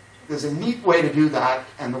 There's a neat way to do that,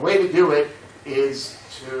 and the way to do it is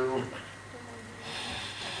to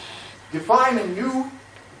define a new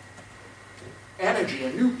energy,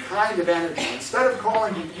 a new kind of energy. Instead of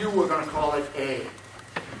calling it U, we're going to call it A.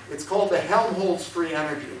 It's called the Helmholtz free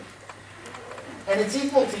energy. And it's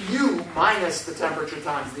equal to U minus the temperature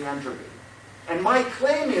times the entropy. And my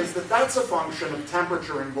claim is that that's a function of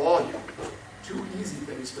temperature and volume. Two easy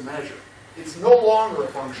things to measure. It's no longer a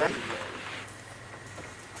function.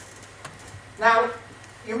 Now,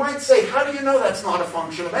 you might say, how do you know that's not a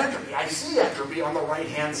function of entropy? I see entropy on the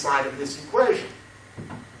right-hand side of this equation.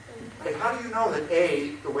 Okay, how do you know that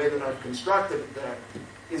A, the way that I've constructed it there,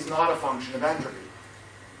 is not a function of entropy?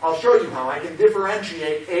 I'll show you how. I can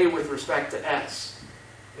differentiate A with respect to S.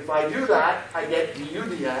 If I do that, I get du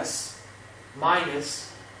ds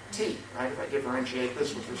minus T. Right? If I differentiate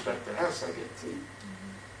this with respect to S, I get T.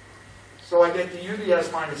 So I get du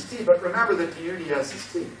ds minus T, but remember that du ds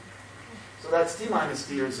is T. So that's T minus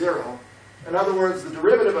T, or 0. In other words, the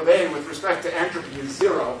derivative of A with respect to entropy is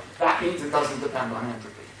 0. That means it doesn't depend on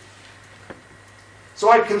entropy. So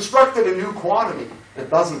I've constructed a new quantity that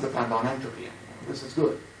doesn't depend on entropy. This is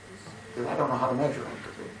good, because I don't know how to measure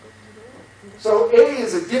entropy. So A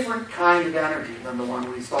is a different kind of energy than the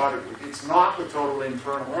one we started with. It's not the total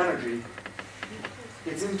internal energy.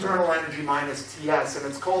 It's internal energy minus Ts, and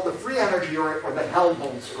it's called the free energy, or the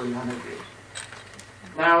Helmholtz free energy.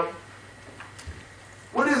 Now,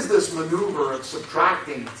 what is this maneuver of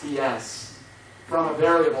subtracting Ts from a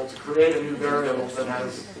variable to create a new variable that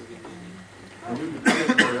has a new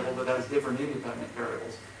dependent variable that has different independent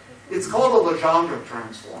variables? It's called a Legendre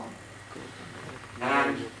transform.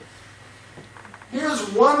 And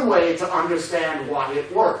here's one way to understand why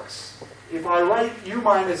it works. If I write U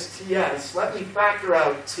minus Ts, let me factor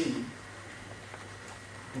out T.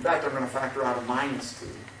 In fact, I'm going to factor out a minus T.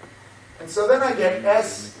 And so then I get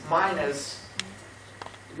S minus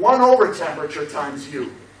 1 over temperature times U.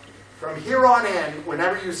 From here on in,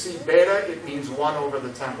 whenever you see beta, it means 1 over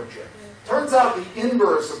the temperature. Turns out the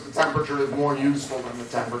inverse of the temperature is more useful than the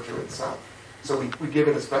temperature itself. So we give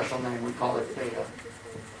it a special name. We call it beta.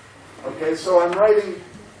 Okay, so I'm writing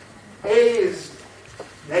A is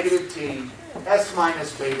negative T, S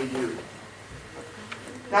minus beta U.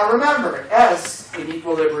 Now remember, S in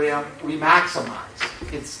equilibrium, we maximize.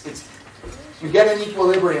 You get an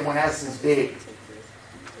equilibrium when S is big.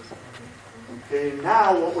 Okay,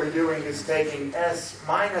 now what we're doing is taking S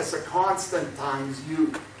minus a constant times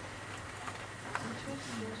U.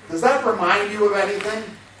 Does that remind you of anything?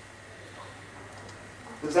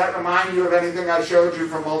 Does that remind you of anything I showed you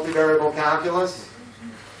from multivariable calculus?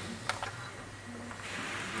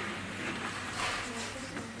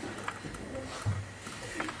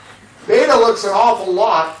 Beta looks an awful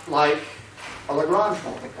lot like a Lagrange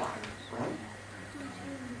multiplier, right?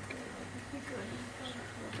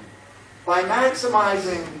 By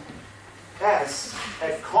maximizing S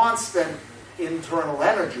at constant internal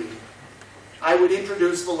energy, I would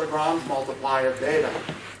introduce the Lagrange multiplier beta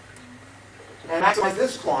and maximize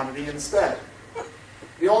this quantity instead.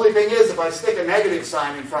 The only thing is, if I stick a negative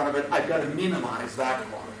sign in front of it, I've got to minimize that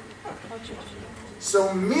quantity.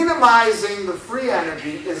 So minimizing the free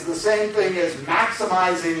energy is the same thing as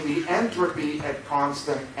maximizing the entropy at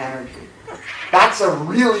constant energy. That's a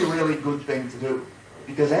really, really good thing to do,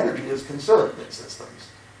 because energy is conserved in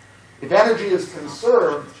systems. If energy is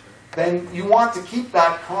conserved, then you want to keep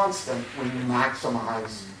that constant when you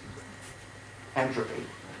maximize entropy.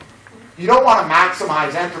 You don't want to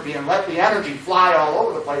maximize entropy and let the energy fly all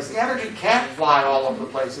over the place. The energy can't fly all over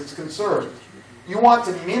the place. It's conserved. You want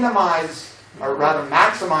to minimize, or rather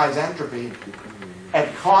maximize entropy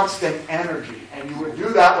at constant energy. And you would do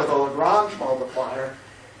that with a Lagrange multiplier.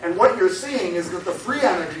 And what you're seeing is that the free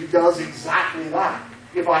energy does exactly that.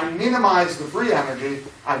 If I minimize the free energy,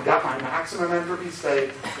 I've got my maximum entropy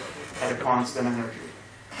state at a constant energy.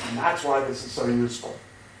 And that's why this is so useful.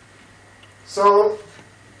 So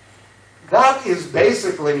that is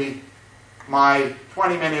basically my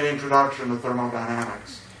 20-minute introduction to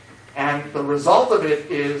thermodynamics. And the result of it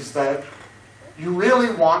is that you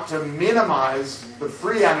really want to minimize the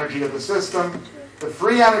free energy of the system. The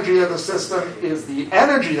free energy of the system is the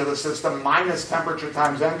energy of the system minus temperature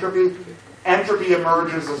times entropy. Entropy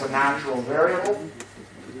emerges as a natural variable.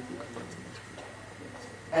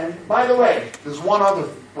 And by the way, there's one other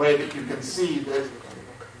way that you can see that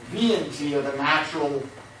V and T are the natural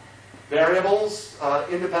variables,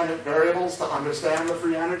 independent variables to understand the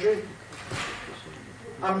free energy.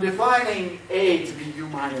 I'm defining A to be U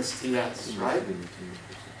minus Ts, right?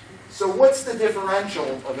 So what's the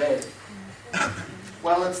differential of A?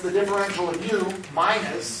 Well, it's the differential of U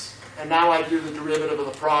minus, and now I do the derivative of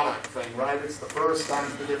the product thing, right? It's the first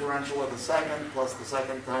times the differential of the second plus the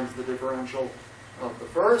second times the differential of the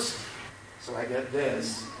first. So I get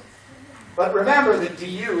this. But remember that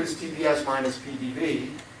du is TdS minus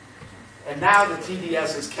PdV. And now the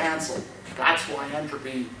TdS is canceled. That's why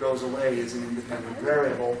entropy goes away as an independent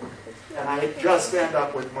variable. And I just end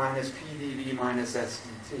up with minus PdV minus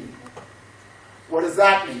SdT. What does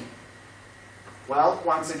that mean? Well,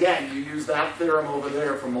 once again, you use that theorem over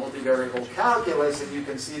there for multivariable calculus, and you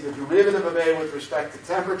can see the derivative of A with respect to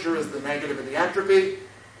temperature is the negative of the entropy,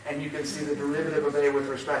 and you can see the derivative of A with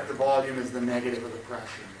respect to volume is the negative of the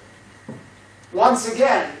pressure. Once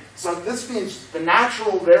again, so this means the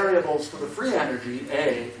natural variables for the free energy,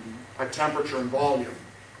 A, are temperature and volume.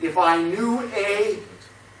 If I knew A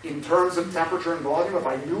in terms of temperature and volume, if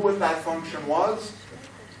I knew what that function was,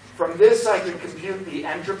 from this I can compute the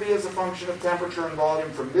entropy as a function of temperature and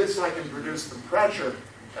volume. From this I can produce the pressure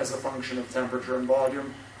as a function of temperature and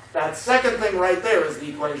volume. That second thing right there is the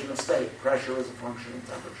equation of state. Pressure as a function of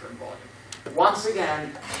temperature and volume. Once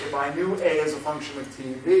again, if I knew A as a function of T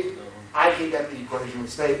and V, I can get the equation of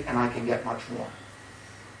state, and I can get much more.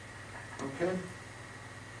 Okay?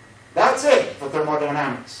 That's it for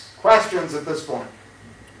thermodynamics. Questions at this point?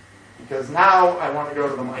 Because now I want to go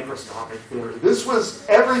to the microscopic theory. This was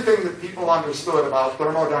everything that people understood about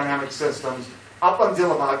thermodynamic systems up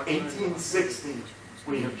until about 1860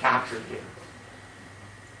 we have captured here.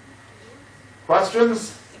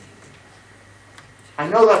 Questions? I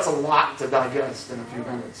know that's a lot to digest in a few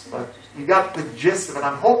minutes, but you got the gist of it.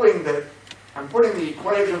 I'm hoping that I'm putting the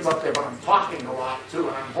equations up there, but I'm talking a lot too,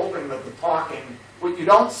 and I'm hoping that the talking, what you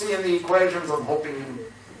don't see in the equations, I'm hoping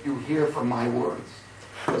you hear from my words.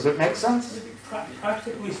 Does it make sense?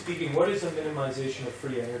 Practically speaking, what is a minimization of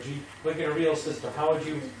free energy? Like in a real system, how would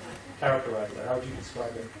you characterize that? How would you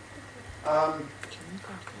describe it?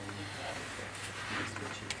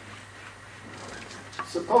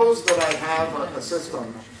 Suppose that I have a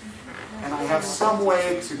system, and I have some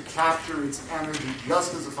way to capture its energy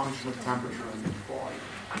just as a function of temperature and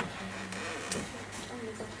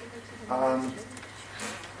volume.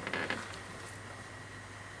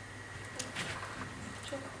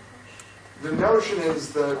 The notion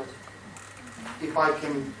is that if I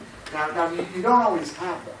can, now you don't always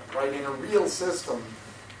have that, right? In a real system,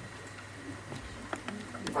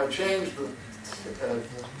 if I change the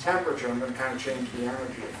temperature, I'm going to kind of change the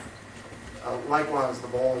energy. Likewise, the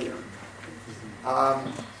volume.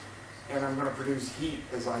 And I'm going to produce heat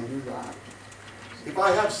as I do that. If I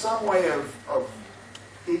have some way of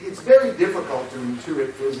it's very difficult to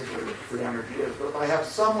intuit physically what free energy is, but if I have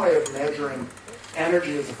some way of measuring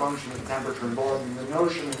energy as a function of temperature and volume, the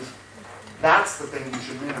notion is that's the thing you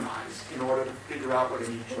should minimize in order to figure out what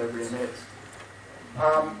an equilibrium is.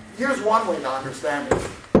 Here's one way to understand it.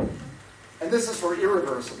 And this is for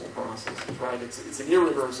irreversible processes, right? It's an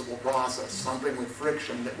irreversible process, something with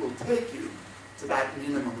friction that will take you to that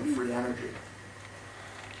minimum of free energy.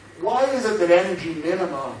 Why is it that energy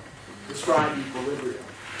minima describe equilibrium?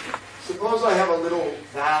 Suppose I have a little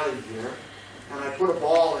valley here, and I put a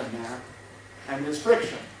ball in there, and there's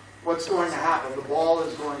friction. What's going to happen? The ball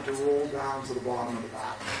is going to roll down to the bottom of the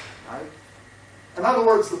valley, right? In other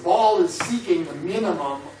words, the ball is seeking the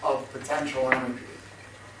minimum of potential energy.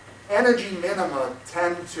 Energy minima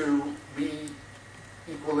tend to be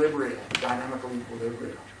equilibrium, dynamical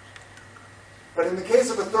equilibrium. But in the case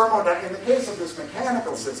of this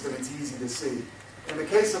mechanical system, it's easy to see. In the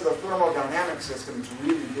case of the thermodynamic system, it's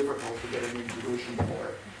really difficult to get an intuition for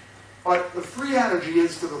it. But the free energy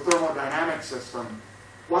is to the thermodynamic system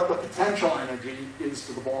what the potential energy is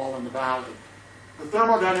to the ball in the valley. The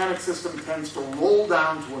thermodynamic system tends to roll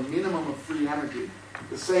down to a minimum of free energy,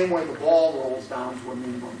 the same way the ball rolls down to a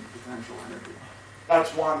minimum of potential energy.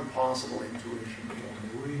 That's one possible intuition.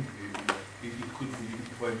 It could be,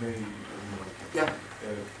 if I may,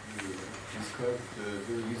 describe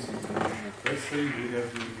very easily. Let's say we have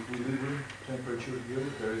the equilibrium temperature here.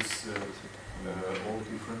 There is all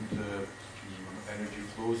different energy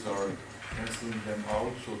flows are cancelling them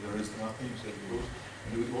out, so there is nothing that goes.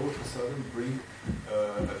 And we all of a sudden bring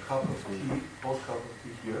a cup of tea, hot cup of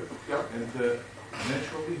tea here, and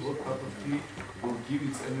naturally hot cup of tea will give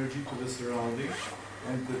its energy to the surrounding,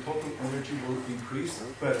 and the total energy will increase,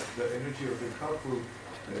 but the energy of the cup will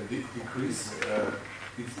decrease.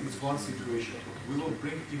 It's one situation. If we will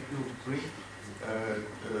bring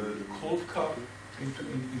cold cup into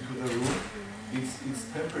the room, its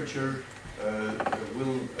temperature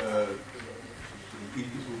will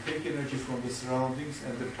take energy from the surroundings,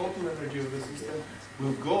 and the total energy of the system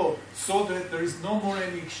will go so that there is no more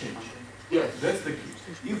any exchange. Yes. That's the key.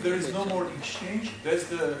 If there is no more exchange, that's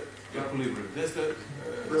the equilibrium. That's the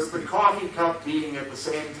coffee cup being at the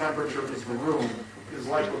same temperature as the room is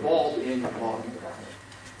like the ball being at the bottom.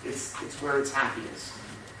 It's where it's happiest.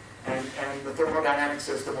 And the thermodynamic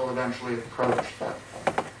system will eventually approach that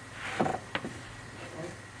point.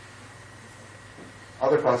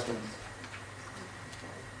 Other questions?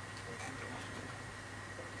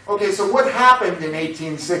 Okay, so what happened in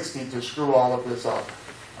 1860 to screw all of this up?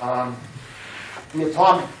 The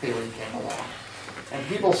atomic theory came along. And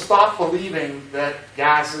people stopped believing that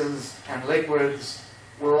gases and liquids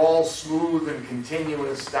were all smooth and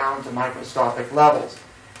continuous down to microscopic levels.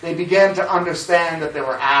 They began to understand that there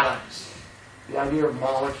were atoms. The idea of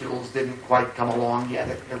molecules didn't quite come along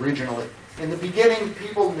yet originally. In the beginning,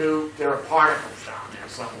 people knew there are particles down there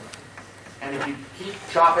somewhere. And if you keep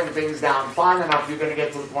chopping things down fine enough, you're going to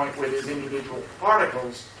get to the point where there's individual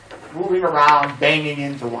particles moving around, banging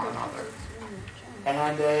into one another.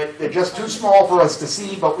 And they're just too small for us to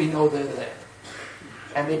see, but we know they're there.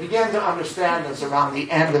 And they began to understand this around the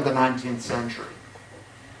end of the 19th century.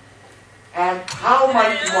 And how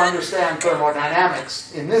might you understand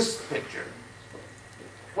thermodynamics in this picture?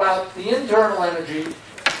 Well, the internal energy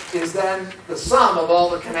is then the sum of all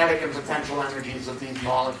the kinetic and potential energies of these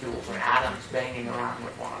molecules or atoms banging around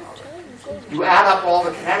with one another. You add up all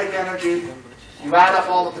the kinetic energy, you add up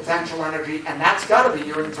all the potential energy, and that's got to be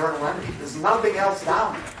your internal energy. There's nothing else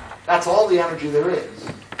down there. That's all the energy there is.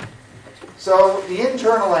 So the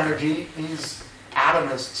internal energy, these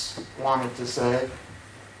atomists wanted to say,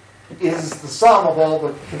 is the sum of all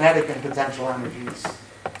the kinetic and potential energies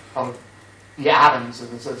of the atoms in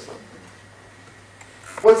the system.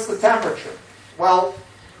 What's the temperature? Well,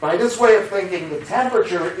 by this way of thinking, the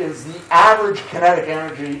temperature is the average kinetic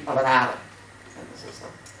energy of an atom in the system.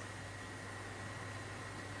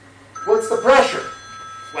 What's the pressure?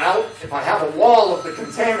 Well, if I have a wall of the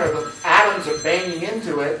container, the atoms are banging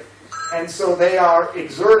into it, and so they are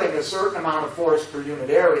exerting a certain amount of force per unit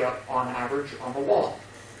area on average on the wall.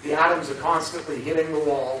 The atoms are constantly hitting the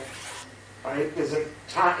wall. Right?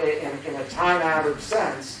 In a time average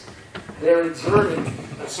sense, they're exerting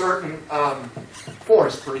a certain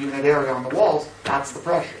force per unit area on the walls. That's the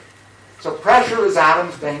pressure. So pressure is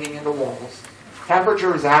atoms banging into walls.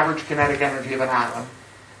 Temperature is average kinetic energy of an atom.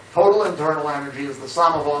 Total internal energy is the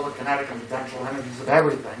sum of all the kinetic and potential energies of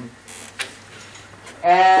everything.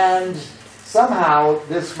 And somehow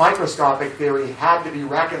this microscopic theory had to be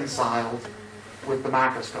reconciled with the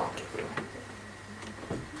macroscopic theory.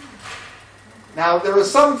 Now, there are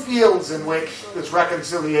some fields in which this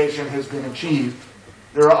reconciliation has been achieved.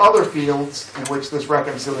 There are other fields in which this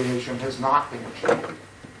reconciliation has not been achieved.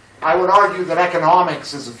 I would argue that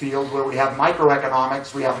economics is a field where we have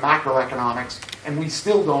microeconomics, we have macroeconomics, and we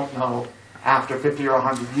still don't know, after 50 or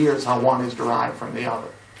 100 years, how one is derived from the other.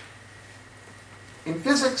 In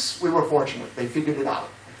physics, we were fortunate. They figured it out.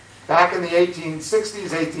 Back in the 1860s,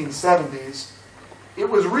 1870s, it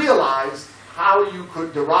was realized how you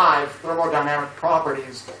could derive thermodynamic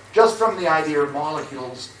properties just from the idea of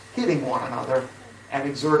molecules hitting one another and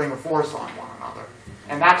exerting a force on one another.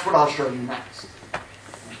 And that's what I'll show you next.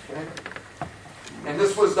 Okay? And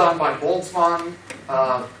this was done by Boltzmann,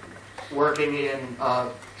 working in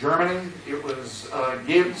Germany. It was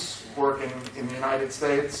Gibbs working in the United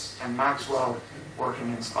States, and Maxwell working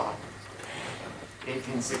in Scotland.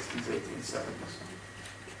 1860s, 1870s.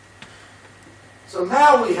 So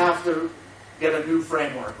now we have to get a new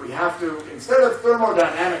framework. We have to, instead of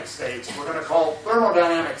thermodynamic states, we're going to call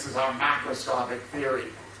thermodynamics is our macroscopic theory.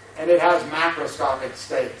 And it has macroscopic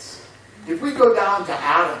states. If we go down to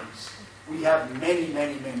atoms, we have many,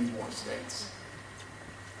 many, many more states.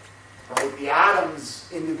 Right? The atoms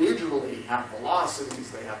individually have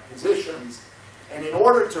velocities, they have positions, and in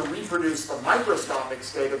order to reproduce the microscopic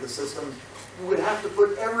state of the system, you would have to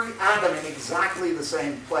put every atom in exactly the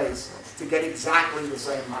same place to get exactly the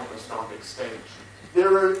same microscopic state.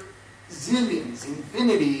 There are zillions,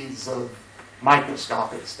 infinities of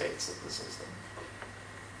microscopic states of the system.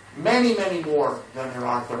 Many, many more than there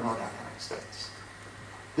are thermodynamic states.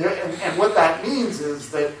 And what that means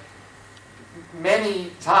is that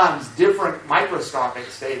many times different microscopic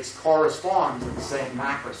states correspond to the same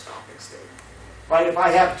macroscopic state. Right? If I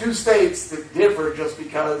have two states that differ just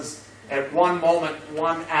because at one moment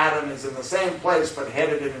one atom is in the same place but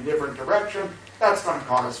headed in a different direction, that's going to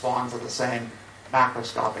correspond to the same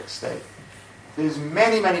macroscopic state. There's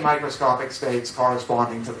many, many microscopic states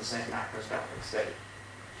corresponding to the same macroscopic state.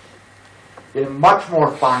 They're much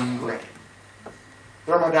more fine-grained.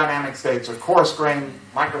 Thermodynamic states are coarse-grained,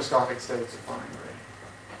 microscopic states are fine-grained.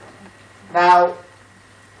 Now,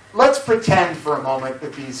 let's pretend for a moment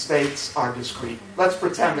that these states are discrete. Let's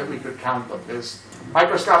pretend that we could count them. There's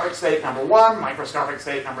microscopic state number 1, microscopic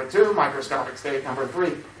state number 2, microscopic state number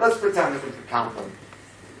 3. Let's pretend that we could count them.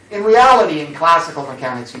 In reality, in classical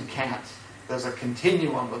mechanics, you can't. There's a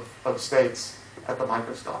continuum of states at the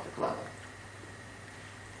microscopic level.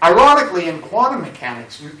 Ironically, in quantum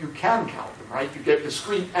mechanics, you can count them, right? You get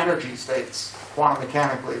discrete energy states, quantum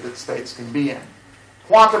mechanically, that states can be in.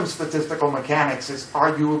 Quantum statistical mechanics is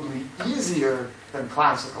arguably easier than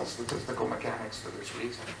classical statistical mechanics for this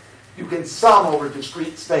reason. You can sum over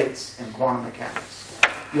discrete states in quantum mechanics.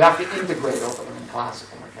 You have to integrate over them in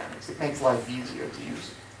classical mechanics. It makes life easier to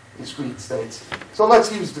use discrete states. So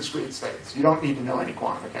let's use discrete states. You don't need to know any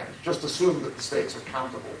quantum mechanics. Just assume that the states are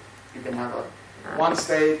countable. You can have one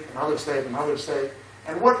state, another state, another state.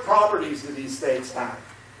 And what properties do these states have?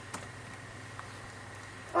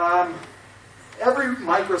 Every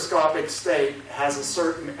microscopic state has a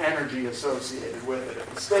certain energy associated with it.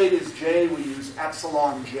 If the state is J, we use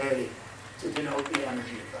epsilon J to denote the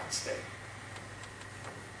energy of that state.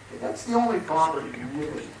 Okay, that's the only property,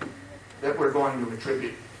 really, that we're going to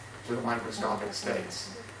attribute to the microscopic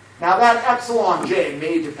states. Now that epsilon J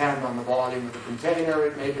may depend on the volume of the container,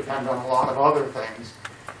 it may depend on a lot of other things,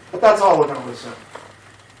 but that's all we're going to assume.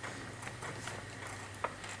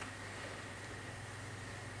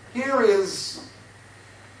 Here is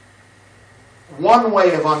one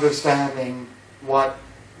way of understanding what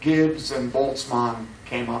Gibbs and Boltzmann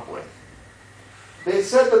came up with. They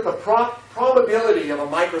said that the probability of a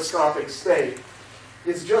microscopic state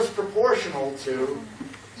is just proportional to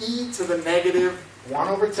e to the negative 1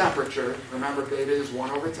 over temperature. Remember, beta is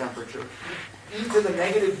 1 over temperature. E to the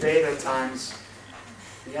negative beta times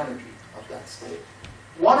the energy of that state.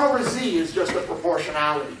 1 over z is just a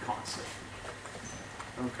proportionality constant.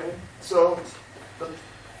 Okay? So the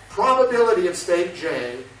probability of state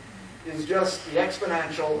J is just the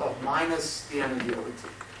exponential of minus the energy over t.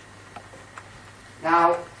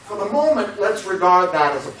 Now, for the moment, let's regard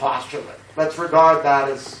that as a postulate. Let's regard that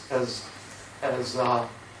as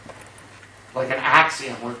like an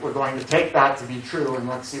axiom. We're going to take that to be true, and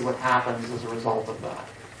let's see what happens as a result of that.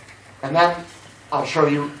 And then I'll show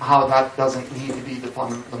you how that doesn't need to be the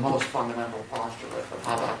most fundamental postulate, but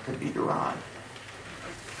how that could be derived.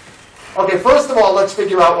 Okay, first of all, let's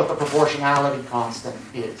figure out what the proportionality constant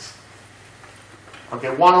is.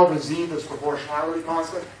 Okay, 1 over z, this proportionality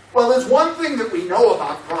constant. Well, there's one thing that we know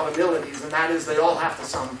about probabilities, and that is they all have to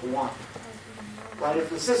sum to 1. Right? If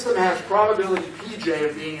the system has probability pj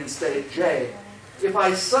of being in state j, if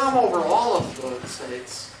I sum over all of those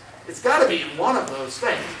states, it's got to be in one of those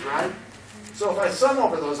states, right? So if I sum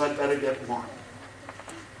over those, I'd better get 1.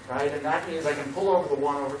 Right? And that means I can pull out the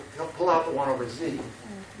 1 over z.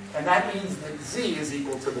 And that means that z is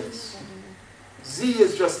equal to this. Z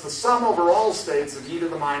is just the sum over all states of e to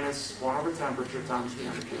the minus 1 over temperature times the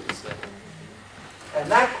energy of the state. And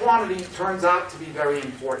that quantity turns out to be very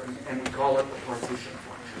important, and we call it the partition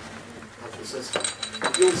function of the system.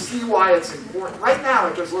 You'll see why it's important. Right now,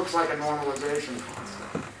 it just looks like a normalization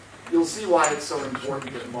constant. You'll see why it's so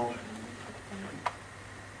important in a moment.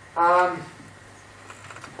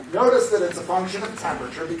 Notice that it's a function of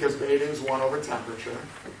temperature, because beta is 1 over temperature.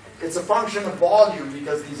 It's a function of volume,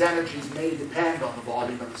 because these energies may depend on the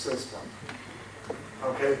volume of the system.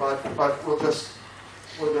 Okay, but we'll just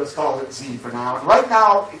call it z for now. And right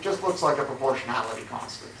now, it just looks like a proportionality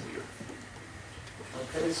constant to you.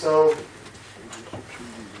 Okay, so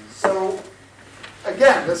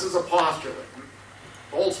again, this is a postulate.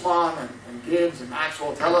 Boltzmann and Gibbs and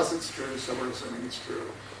Maxwell tell us it's true, so we're assuming it's true.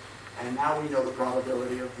 And now we know the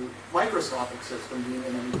probability of the microscopic system being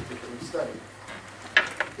in any particular study.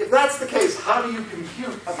 If that's the case, how do you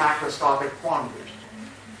compute a macroscopic quantity?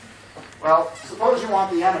 Well, suppose you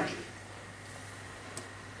want the energy.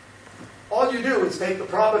 All you do is take the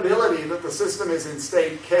probability that the system is in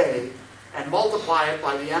state K and multiply it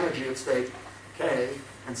by the energy at state K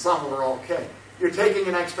and sum over all K. You're taking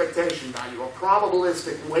an expectation value, a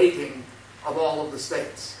probabilistic weighting of all of the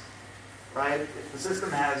states, right? If the system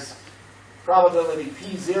has probability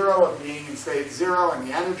P0 of being in state 0 and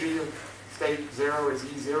the energy of state 0 is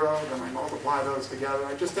E0, then I multiply those together.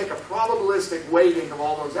 I just take a probabilistic weighting of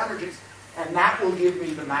all those energies, and that will give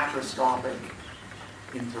me the macroscopic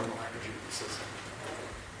internal energy of the system.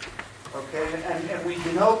 Okay, and we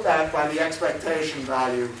denote that by the expectation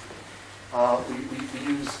value. We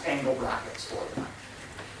use angle brackets for that.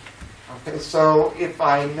 Okay, so if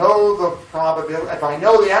I know the probability, if I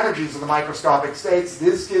know the energies of the microscopic states,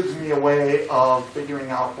 this gives me a way of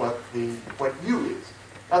figuring out what U is.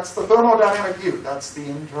 That's the thermodynamic U. That's the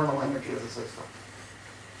internal energy of the system.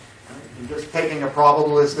 Right? You're just taking a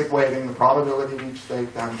probabilistic weighting, the probability of each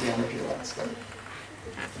state times the energy of that state.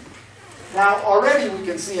 Now, already we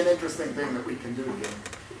can see an interesting thing that we can do here.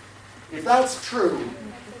 If that's true,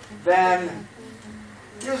 then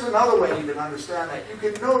here's another way you can understand that. You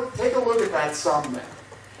can take a look at that sum there.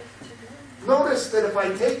 Notice that if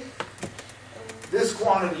I take this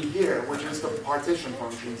quantity here, which is the partition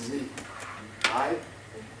function z, right,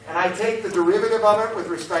 and I take the derivative of it with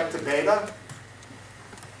respect to beta,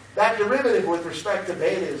 that derivative with respect to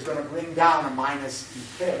beta is going to bring down a minus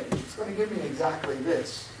ek. It's going to give me exactly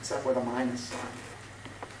this, except with a minus sign.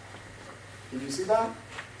 Did you see that?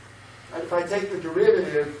 If I take the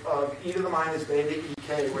derivative of e to the minus beta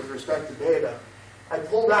ek with respect to beta, I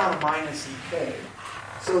pull down a minus ek.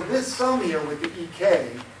 So this sum here with the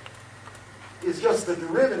ek is just the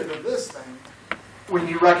derivative of this thing when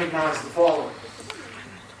you recognize the following.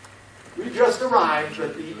 We just arrived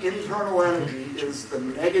that the internal energy is the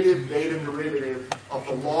negative beta derivative of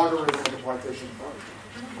the logarithm of the partition function.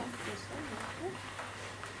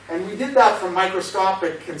 And we did that from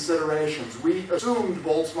microscopic considerations. We assumed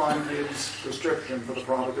Boltzmann gives description for the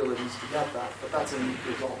probabilities to get that, but that's a neat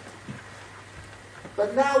result.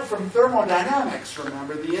 But now from thermodynamics,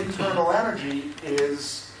 remember, the internal energy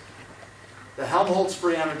is the Helmholtz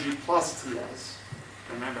free energy plus Ts.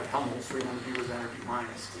 Remember, Helmholtz free energy was energy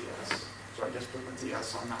minus Ts. So I just put the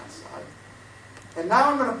Ts on that side. And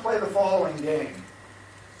now I'm going to play the following game.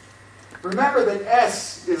 Remember that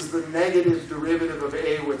S is the negative derivative of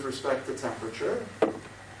A with respect to temperature.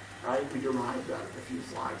 Right? We derived that a few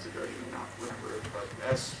slides ago. You may not remember it, but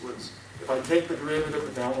S was, if I take the derivative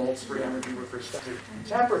of Helmholtz free energy with respect to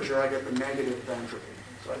temperature, I get the negative entropy.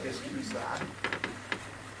 So I just use that.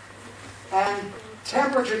 And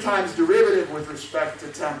temperature times derivative with respect to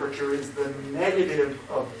temperature is the negative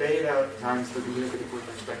of beta times the derivative with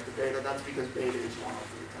respect to beta. That's because beta is 1 over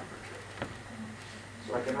the temperature.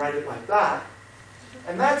 So I can write it like that.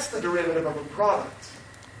 And that's the derivative of a product.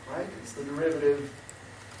 Right? It's the derivative.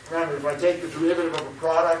 Remember, if I take the derivative of a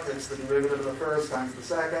product, it's the derivative of the first times the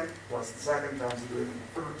second, plus the second times the derivative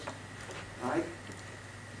of the first. Right?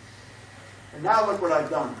 And now look what I've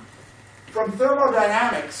done. From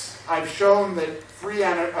thermodynamics, I've shown that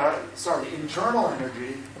internal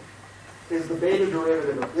energy is the beta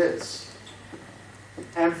derivative of this.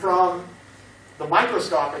 And from the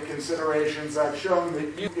microscopic considerations, I've shown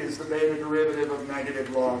that U is the beta derivative of negative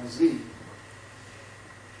log z.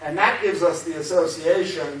 And that gives us the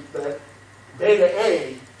association that beta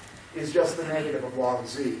A is just the negative of log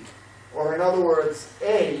z. Or in other words,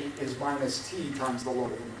 A is minus T times the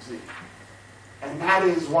logarithm of z. And that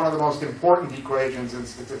is one of the most important equations in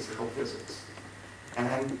statistical physics.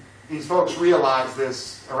 And these folks realized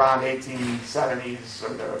this around 1870s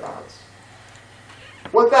or thereabouts.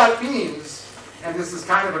 What that means, and this is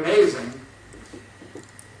kind of amazing,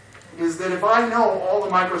 is that if I know all the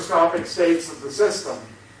microscopic states of the system,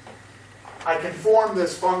 I can form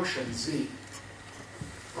this function, z.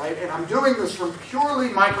 Right? And I'm doing this from purely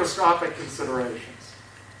microscopic considerations.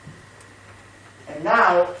 And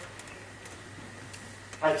now,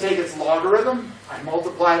 I take its logarithm, I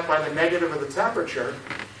multiply it by the negative of the temperature,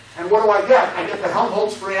 and what do I get? I get the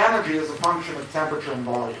Helmholtz free energy as a function of temperature and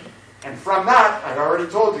volume. And from that, I've already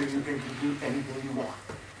told you, you can compute anything you want.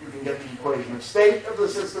 You can get the equation of state of the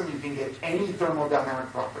system, you can get any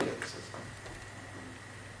thermodynamic property of the system.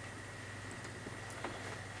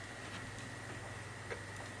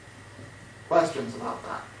 questions about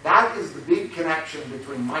that. That is the big connection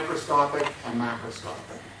between microscopic and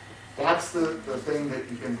macroscopic. That's the thing that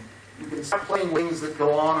you can start playing things that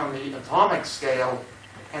go on the atomic scale,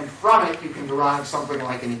 and from it you can derive something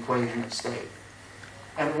like an equation of state.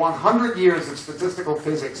 And 100 years of statistical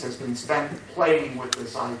physics has been spent playing with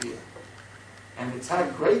this idea. And it's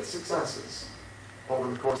had great successes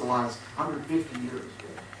over the course of the last 150 years.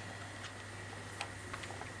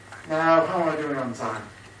 Now, how am I doing on time?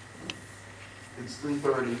 It's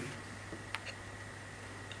 3:30.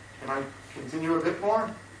 Can I continue a bit more?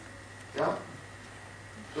 Yeah?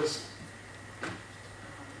 Just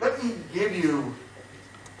let me give you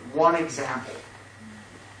one example.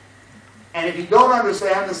 And if you don't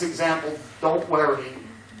understand this example, don't worry.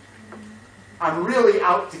 I'm really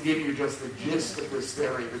out to give you just the gist of this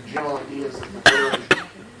theory, the general ideas of the theory,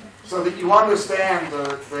 so that you understand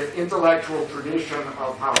the intellectual tradition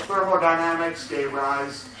of how thermodynamics gave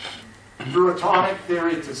rise through atomic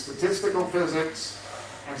theory to statistical physics,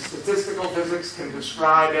 and statistical physics can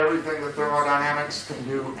describe everything that thermodynamics can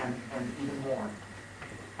do and even more.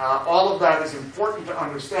 All of that is important to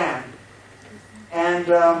understand. And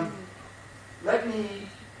let me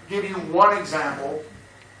give you one example.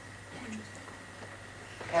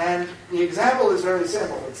 And the example is very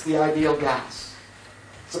simple. It's the ideal gas.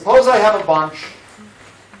 Suppose I have a bunch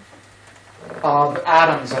of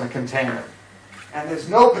atoms in a container, and there's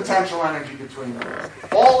no potential energy between them.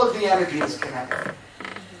 All of the energy is kinetic.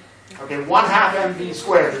 Okay, 1/2 mv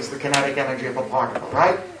squared is the kinetic energy of a particle,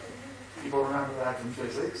 right? People remember that from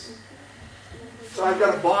physics. So I've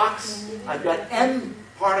got a box. I've got n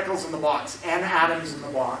particles in the box, n atoms in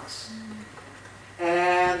the box.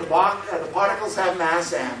 And the particles have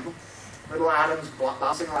mass m. Little atoms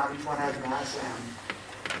bouncing around, each one has mass m.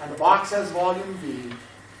 And the box has volume v.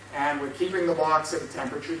 And we're keeping the box at a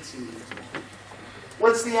temperature T.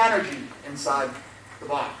 What's the energy inside the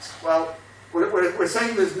box? Well, we're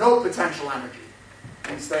saying there's no potential energy.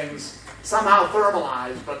 These things somehow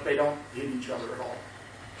thermalize, but they don't hit each other at all.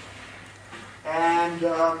 And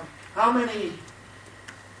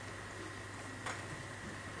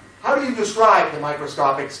how do you describe the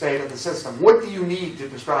microscopic state of the system? What do you need to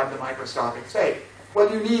describe the microscopic state?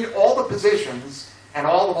 Well, you need all the positions and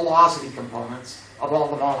all the velocity components of all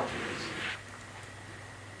the molecules.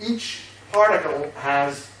 Each particle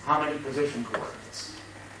has how many position coordinates?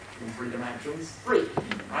 In 3 dimensions? 3,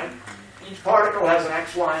 right? Each particle has an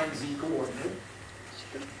x, y, and z coordinate.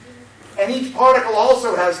 And each particle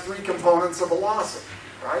also has 3 components of velocity,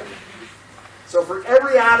 right? So for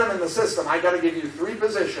every atom in the system, I've got to give you 3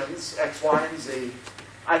 positions, x, y, and z.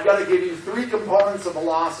 I've got to give you 3 components of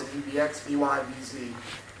velocity, vx, vy, vz.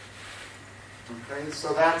 Okay,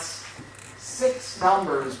 so that's 6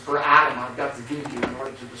 numbers per atom I've got to give you in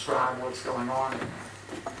order to describe what's going on in there.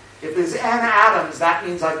 If there's n atoms, that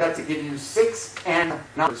means I've got to give you 6 n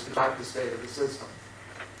numbers to describe the state of the system.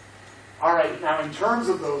 All right, now in terms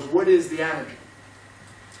of those, what is the energy?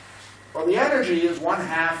 Well, the energy is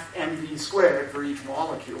 1/2 mv squared for each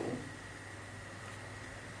molecule.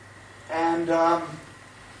 And,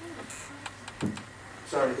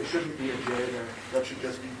 sorry, there shouldn't be a j there. That should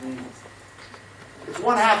just be v. It's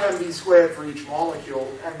 1/2 mv squared for each molecule,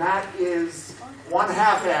 and that is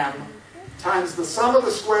 1/2 m times the sum of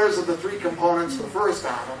the squares of the 3 components for the first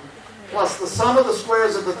atom, plus the sum of the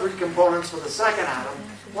squares of the 3 components for the second atom,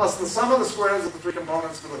 plus the sum of the squares of the 3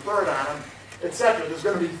 components for the third atom, etc. There's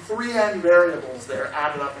going to be 3n variables there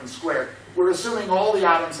added up and squared. We're assuming all the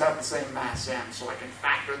atoms have the same mass m, so I can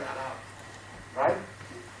factor that out. Right?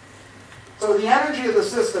 So the energy of the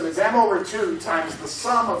system is m/2 times the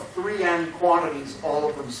sum of 3n quantities, all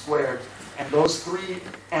of them squared. And those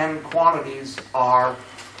 3n quantities are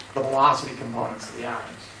the velocity components of the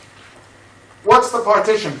atoms. What's the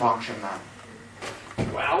partition function then?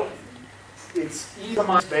 Well, it's e to the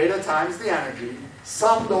minus beta times the energy,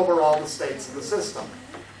 summed over all the states of the system.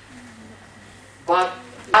 But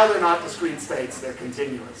now they're not discrete states, they're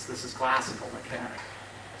continuous. This is classical mechanics.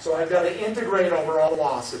 So I've got to integrate over all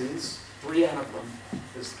velocities, 3n of them.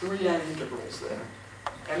 There's 3n integrals there.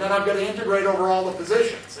 And then I've got to integrate over all the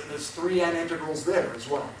positions, and there's 3n integrals there as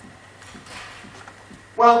well.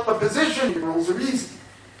 Well, the position integrals are easy.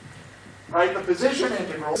 Right? The position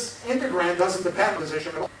integrals, integrand doesn't depend on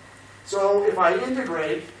position at all. So if I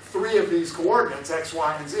integrate 3 of these coordinates, x,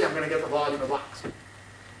 y, and z, I'm going to get the volume of the box.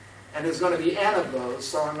 And there's going to be n of those,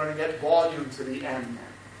 so I'm going to get volume to the n.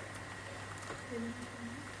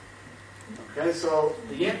 Okay, so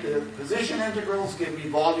the position integrals give me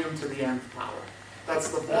volume to the nth power. That's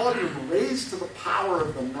the volume raised to the power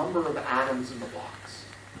of the number of atoms in the box.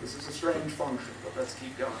 This is a strange function, but let's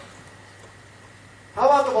keep going. How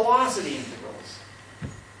about the velocity integrals?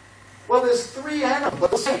 Well, there's 3n of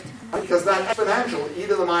those, because that exponential, e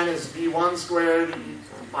to the minus v1 squared, e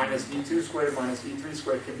minus v2 squared, minus v3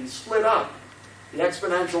 squared, can be split up. The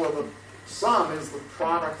exponential of the sum is the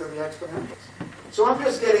product of the exponentials. So I'm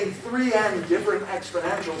just getting 3n different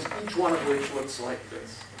exponentials, each one of which looks like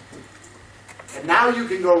this. And now you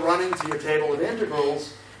can go running to your table of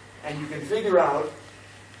integrals, and you can figure out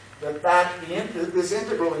that this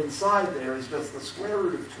integral inside there is just the square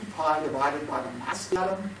root of 2 pi divided by the mass of the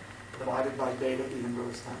atom divided by beta, the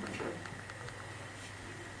inverse temperature.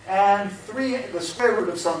 And the square root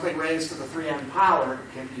of something raised to the 3n power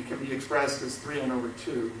can be expressed as 3n over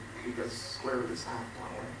 2, because square root is half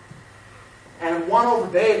power. And 1 over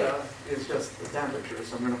beta is just the temperature,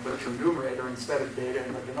 so I'm going to put your numerator instead of beta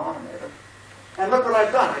in the denominator. And look what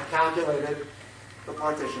I've done. I calculated the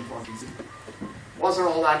partition functions. Wasn't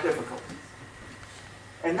all that difficult.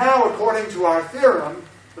 And now, according to our theorem,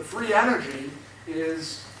 the free energy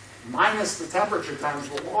is minus the temperature times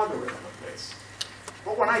the logarithm of this.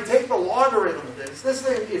 But when I take the logarithm of this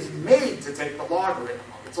thing is made to take the logarithm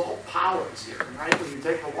of. It's all powers here, right? When you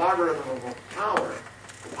take the logarithm of a power,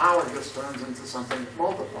 the power just turns into something that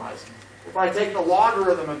multiplies. If I take the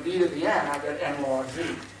logarithm of v to the n, I get n log v.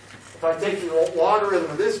 If I take the logarithm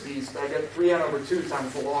of this beast, I get 3n over 2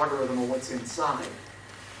 times the logarithm of what's inside.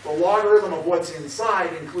 The logarithm of what's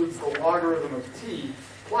inside includes the logarithm of t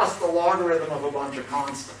plus the logarithm of a bunch of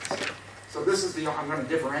constants. So this is I'm going to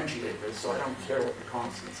differentiate this, so I don't care what the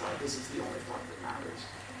constants are. This is the only part that matters.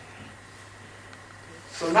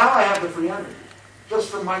 So now I have the free energy, just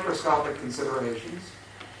for microscopic considerations.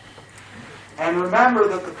 And remember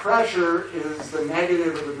that the pressure is the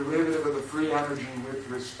negative of the derivative of the free energy with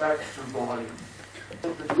respect to volume.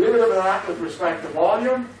 The derivative of that with respect to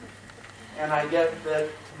volume, and I get that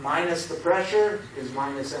minus the pressure is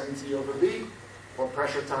minus nt over v, or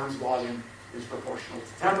pressure times volume is proportional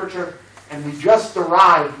to temperature. And we just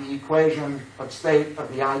derived the equation of state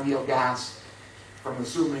of the ideal gas from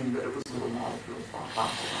assuming that it was little molecules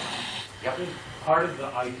bouncing around. Yep. Part of the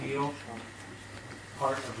ideal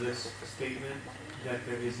part of this statement that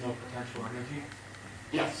there is no potential energy?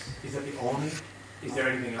 Yes. Is that the only? Is there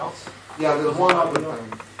anything else? Yeah, there's one other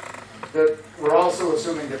thing. That we're also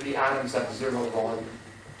assuming that the atoms have zero volume.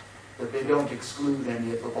 That they don't exclude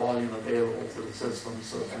any of the volume available to the system.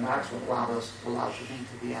 And that's what allows you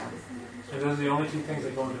to the end. So those are the only two things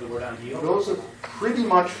that go into the word ideal? Those are pretty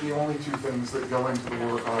much the only two things that go into the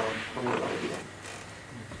word ideal.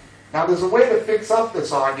 Now, there's a way to fix up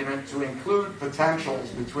this argument to include potentials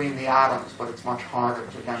between the atoms, but it's much harder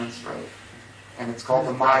to demonstrate. And it's called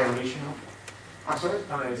the Meyer. I'm sorry?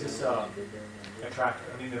 Is this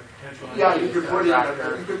attractive? I mean, the potential. Yeah, you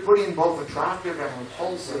could put in both attractive and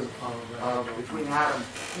repulsive between atoms.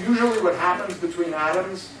 Usually, what happens between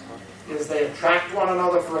atoms is they attract one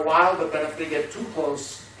another for a while, but then if they get too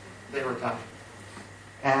close, they repel.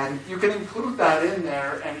 And you can include that in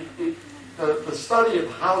there, and the study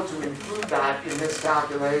of how to include that in this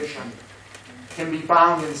calculation can be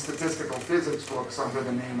found in statistical physics books under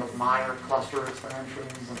the name of Meyer cluster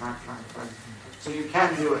exponentials and that kind of thing. So you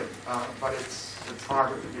can do it, but it's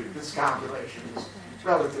harder to do. This calculation is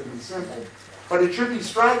relatively simple. But it should be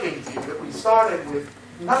striking to you that we started with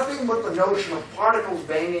nothing but the notion of particles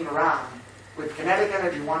banging around with kinetic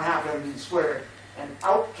energy 1/2 mv squared, and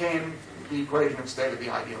out came the equation of state of the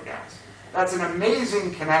ideal gas. That's an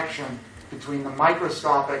amazing connection between the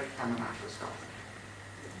microscopic and the macroscopic.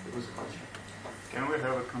 It was a question. Can we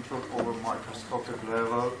have a control over microscopic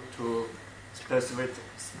level to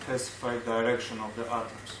specify direction of the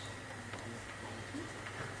atoms?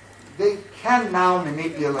 They can now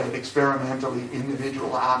manipulate experimentally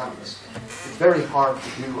individual atoms. It's very hard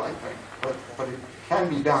to do, I think, but it can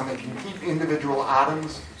be done. They can keep individual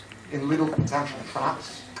atoms in little potential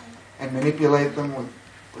traps and manipulate them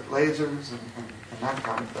with lasers and that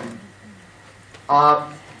kind of thing.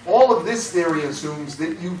 All of this theory assumes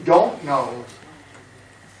that you don't know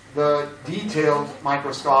the detailed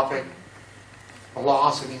microscopic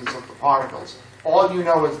velocities of the particles. All you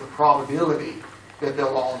know is the probability that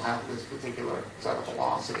they'll all have this particular set of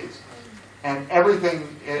velocities. And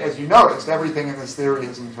everything, as you noticed, everything in this theory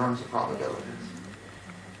is in terms of probabilities.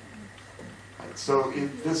 Right? So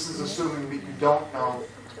this is assuming that you don't know.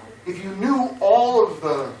 If you knew all of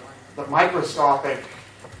the microscopic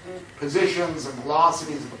positions and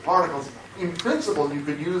velocities of the particles, in principle you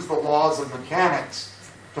could use the laws of mechanics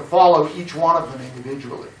to follow each one of them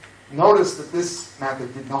individually. Notice that this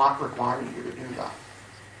method did not require you to do that.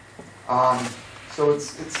 So it's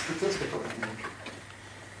statistical in nature.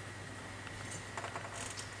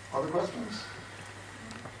 Other questions?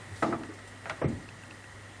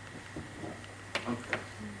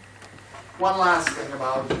 one last thing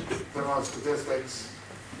about thermostatistics,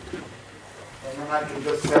 and then I can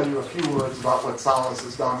just tell you a few words about what Tsallis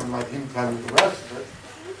has done and let him tell you the rest of it.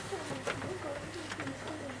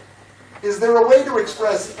 Is there a way to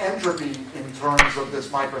express entropy in terms of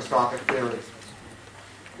this microscopic theory?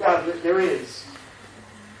 Yeah, there is.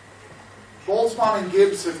 Boltzmann and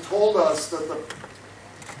Gibbs have told us that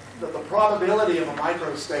the probability of a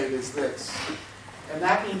microstate is this. And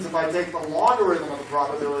that means if I take the logarithm of the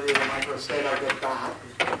probability of a microstate, I get that.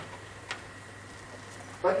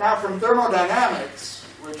 But now from thermodynamics,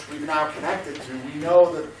 which we've now connected to, we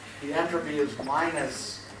know that the entropy is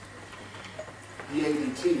minus dA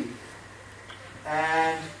dt.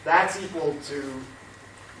 And that's equal to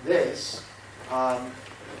this,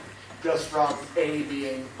 just from A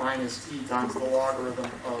being minus t times the logarithm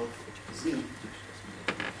of z.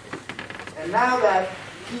 And now that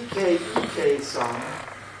pk-ek sum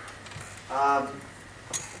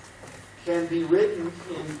can be written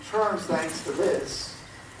in terms, thanks to this,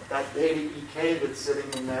 that beta ek that's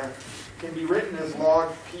sitting in there, can be written as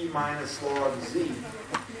log p minus log z.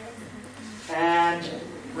 And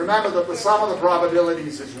remember that the sum of the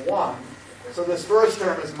probabilities is 1. So this first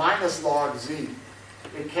term is minus log z.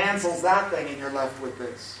 It cancels that thing and you're left with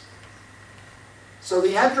this. So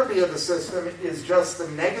the entropy of the system is just the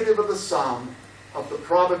negative of the sum of the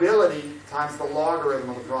probability times the logarithm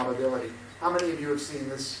of the probability. How many of you have seen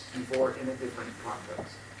this before in a different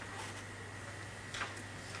context?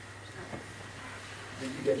 You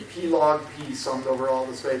get p log p summed over all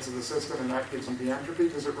the states of the system, and that gives you the entropy.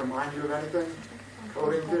 Does it remind you of anything?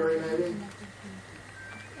 Coding theory, maybe?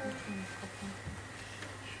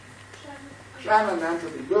 Shannon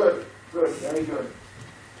entropy. Good. Good. Very good.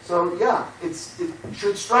 So, yeah, it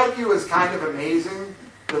should strike you as kind of amazing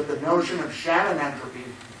that the notion of Shannon entropy,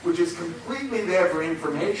 which is completely there for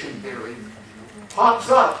information theory, pops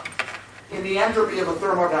up in the entropy of a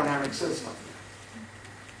thermodynamic system.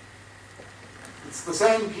 It's the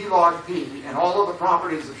same p log p, and all of the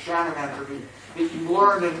properties of Shannon entropy that you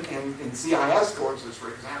learned in CIS courses, for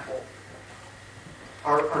example,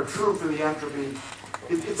 are true for the entropy.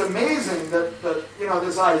 It's amazing that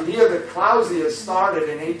this idea that Clausius started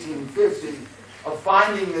in 1850 of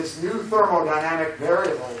finding this new thermodynamic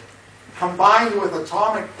variable combined with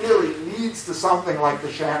atomic theory leads to something like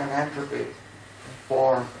the Shannon entropy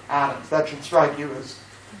for atoms. That should strike you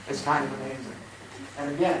as kind of amazing. And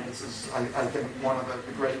again, this is, I think, one of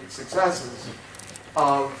the great successes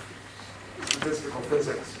of statistical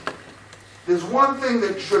physics. There's one thing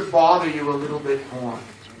that should bother you a little bit more,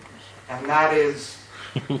 and that is,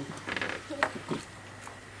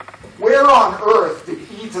 where on earth did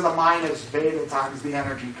e to the minus beta times the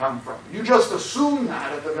energy come from? You just assumed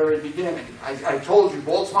that at the very beginning. I told you,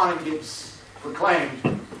 Boltzmann and Gibbs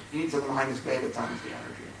proclaimed e to the minus beta times the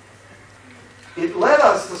energy. It led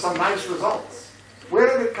us to some nice results. Where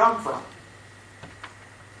did it come from?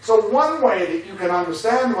 So one way that you can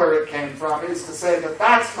understand where it came from is to say that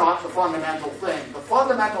that's not the fundamental thing. The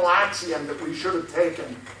fundamental axiom that we should have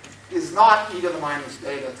taken is not e to the minus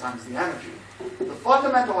beta times the energy. The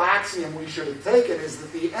fundamental axiom we should have taken is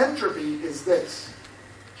that the entropy is this.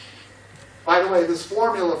 By the way, this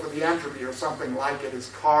formula for the entropy or something like it is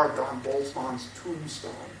carved on Boltzmann's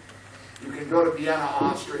tombstone. You can go to Vienna,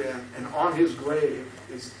 Austria, and on his grave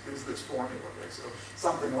is this formula. So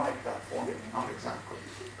something like that formula, not exactly.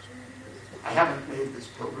 I haven't made this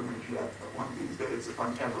pilgrimage yet, but one of these days, if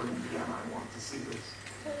I'm ever in Vienna, I want to see this.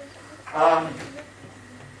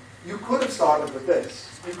 You could have started with this.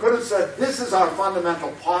 You could have said, this is our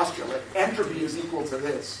fundamental postulate. Entropy is equal to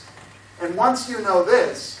this. And once you know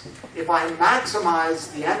this, if I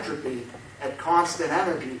maximize the entropy at constant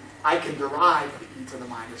energy, I can derive the e to the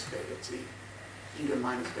minus beta t, e to the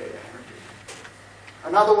minus beta energy.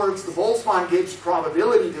 In other words, the Boltzmann-Gibbs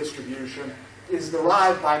probability distribution is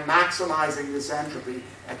derived by maximizing this entropy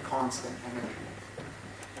at constant energy.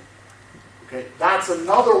 Okay, that's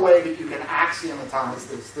another way that you can axiomatize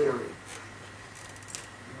this theory.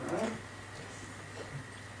 All right?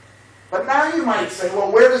 But now you might say,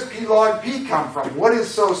 well, where does p log p come from? What is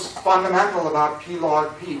so fundamental about p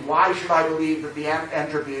log p? Why should I believe that the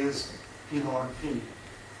entropy is p log p?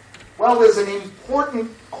 Well, there's an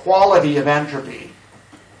important quality of entropy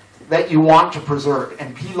that you want to preserve,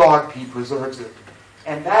 and p log p preserves it.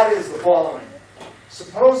 And that is the following.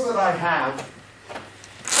 Suppose that I have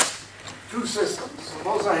two systems.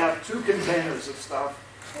 Suppose I have two containers of stuff,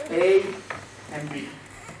 A and B.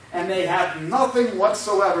 And they have nothing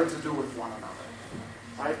whatsoever to do with one another.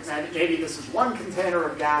 Right? And maybe this is one container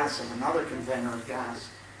of gas and another container of gas.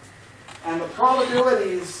 And the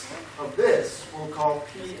probabilities of this we'll call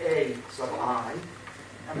PA sub I,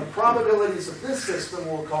 And the probabilities of this system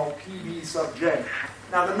we'll call PB sub j.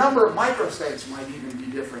 Now the number of microstates might even be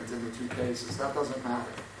different in the two cases. That doesn't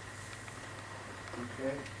matter.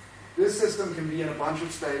 Okay? This system can be in a bunch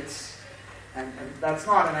of states, and that's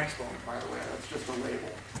not an exponent, by the way. That's just a label.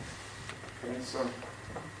 Okay, so,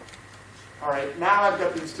 all right, now I've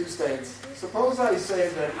got these two states. Suppose I say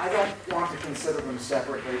that I don't want to consider them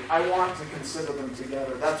separately. I want to consider them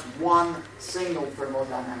together. That's one single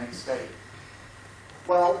thermodynamic state.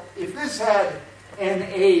 Well, if this had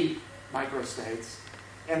Na microstates,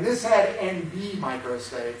 and this had Nb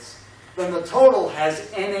microstates, then the total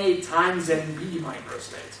has Na times Nb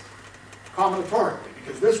microstates, combinatorically,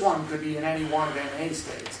 because this one could be in any one of Na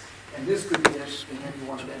states, and this could be in any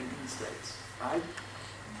one of Nb states, right?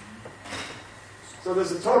 So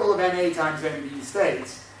there's a total of Na times Nb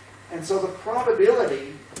states, and so the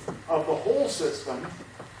probability of the whole system,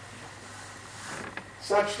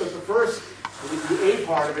 such that the A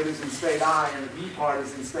part of it is in state I and the B part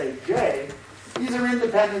is in state J, these are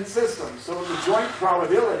independent systems. So the joint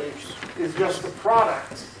probability is just the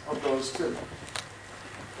product of those two.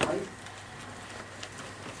 Right?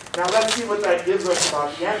 Now let's see what that gives us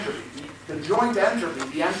about the entropy. The joint entropy,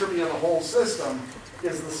 the entropy of the whole system,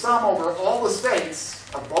 is the sum over all the states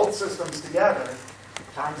of both systems together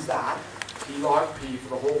times that, P log P for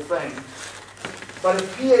the whole thing. But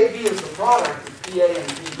if PAB is the product of PA and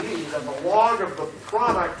PB, then the log of the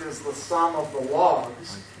product is the sum of the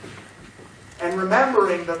logs. And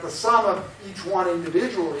remembering that the sum of each one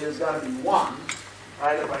individually has got to be 1,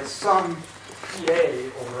 right? If I sum PA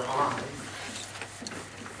over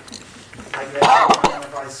I get 1. And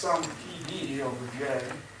if I sum PB over J,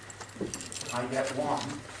 I get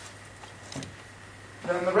 1.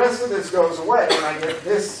 Then the rest of this goes away, and I get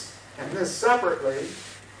this and this separately.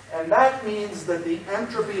 And that means that the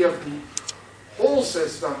entropy of the whole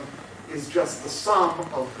system is just the sum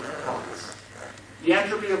of the products. The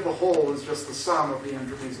entropy of the whole is just the sum of the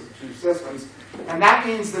entropies of the two systems. And that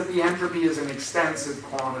means that the entropy is an extensive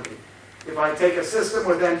quantity. If I take a system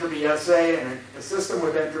with entropy SA and a system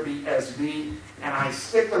with entropy SB, and I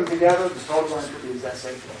stick them together, the total entropy is SA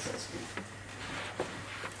plus SB.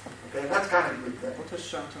 Okay, that's kind of a good thing. What is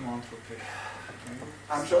Shannon entropy?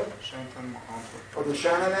 I'm sorry? Shannon entropy. Oh, the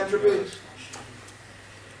Shannon entropy?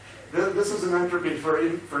 This is an entropy for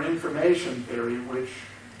information theory, which,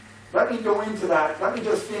 let me go into that. Let me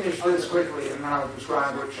just finish this quickly, and then I'll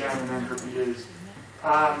describe what Shannon entropy is.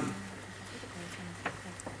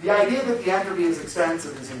 The idea that the entropy is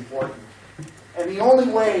extensive is important. And the only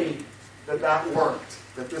way that that worked,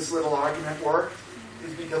 that this little argument worked,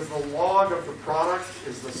 is because the log of the product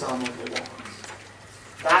is the sum of the logs.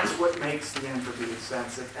 That's what makes the entropy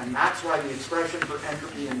extensive, and that's why the expression for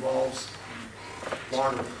entropy involves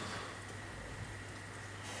logarithms.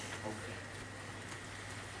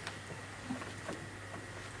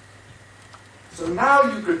 So now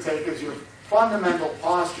you could take as your fundamental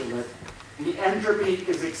postulate, the entropy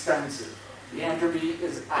is extensive. The entropy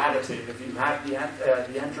is additive. If you have the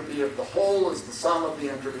entropy of the whole is the sum of the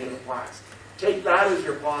entropy of the class. Take that as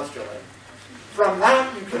your postulate. From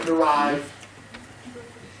that you can derive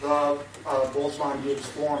the Boltzmann-Gibbs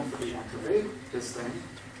form for the entropy, this thing.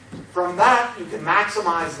 From that, you can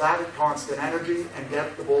maximize that at constant energy and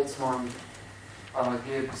get the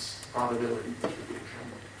Boltzmann-Gibbs probability distribution.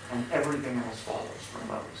 And everything else follows from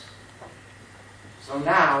those. So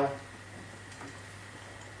now,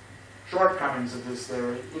 shortcomings of this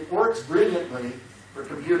theory. It works brilliantly for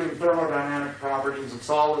computing thermodynamic properties of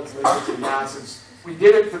solids, liquids, and gases. We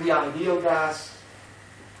did it for the ideal gas,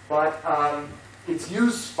 but its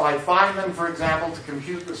use by Feynman, for example, to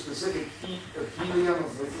compute the specific heat of helium,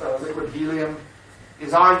 of liquid helium,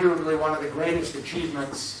 is arguably one of the greatest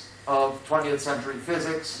achievements of 20th century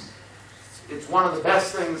physics. It's one of the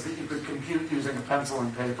best things that you could compute using a pencil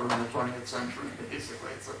and paper in the 20th century,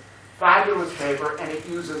 basically. It's a fabulous paper, and it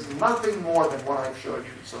uses nothing more than what I've showed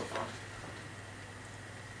you so far.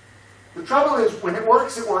 The trouble is, when it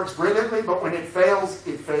works brilliantly, but when it fails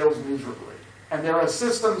miserably. And there are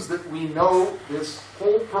systems that we know this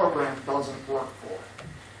whole program doesn't work for.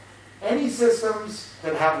 Any systems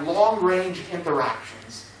that have long-range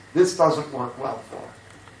interactions, this doesn't work well for.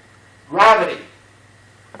 Gravity,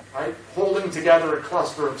 right? Holding together a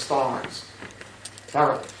cluster of stars.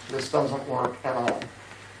 Terrible. This doesn't work at all.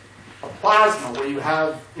 A plasma, where you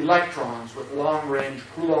have electrons with long-range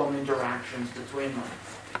Coulomb interactions between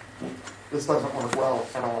them. This doesn't work well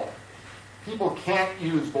at all. People can't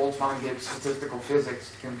use Boltzmann-Gibbs statistical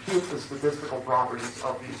physics to compute the statistical properties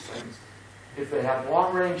of these things. If they have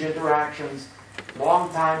long-range interactions,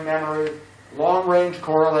 long-time memory, long-range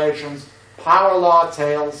correlations, power law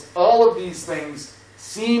tails, all of these things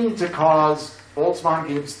seemed to cause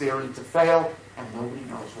Boltzmann-Gibbs theory to fail, and nobody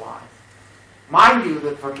knows why. Mind you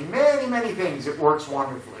that for many, many things it works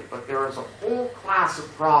wonderfully, but there is a whole class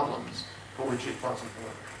of problems for which it doesn't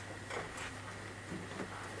work.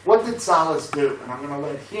 What did Tsallis do? And I'm going to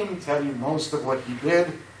let him tell you most of what he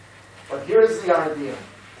did, but here's the idea.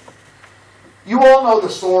 You all know the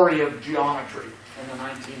story of geometry in the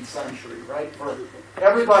 19th century, right? For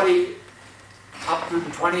everybody up through the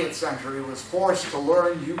 20th century was forced to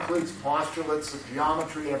learn Euclid's postulates of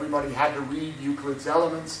geometry. Everybody had to read Euclid's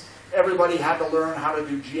Elements. Everybody had to learn how to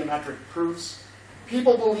do geometric proofs.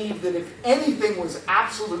 People believed that if anything was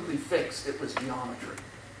absolutely fixed, it was geometry.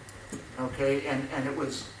 Okay, and it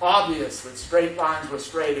was obvious that straight lines were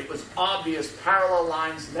straight. It was obvious parallel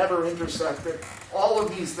lines never intersected. All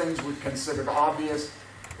of these things were considered obvious.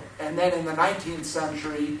 And then in the 19th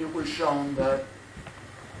century, it was shown that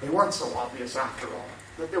they weren't so obvious after all.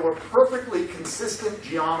 That there were perfectly consistent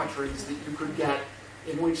geometries that you could get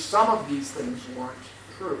in which some of these things weren't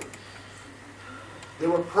true. There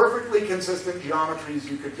were perfectly consistent geometries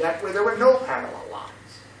you could get where there were no parallel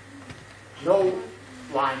lines. No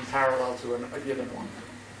line parallel to a given one.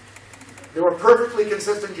 There were perfectly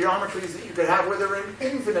consistent geometries that you could have where there were an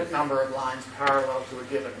infinite number of lines parallel to a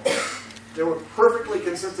given one. There were perfectly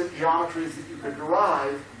consistent geometries that you could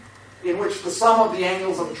derive in which the sum of the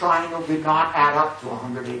angles of a triangle did not add up to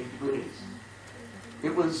 180 degrees.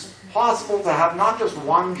 It was possible to have not just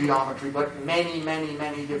one geometry, but many, many,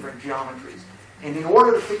 many different geometries. And in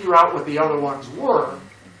order to figure out what the other ones were,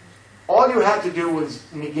 all you had to do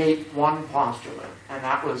was negate one postulate, and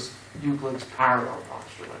that was Euclid's parallel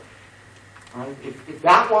postulate. Right? If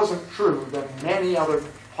that wasn't true, then many other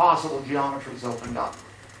possible geometries opened up.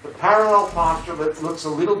 The parallel postulate looks a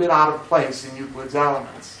little bit out of place in Euclid's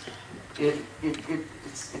Elements. It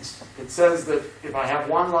says that if I have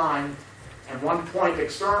one line and one point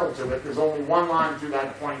external to it, there's only one line through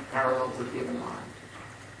that point parallel to the given line.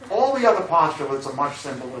 All the other postulates are much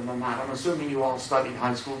simpler than that. I'm assuming you all studied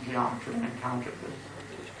high school geometry and encountered this.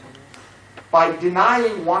 By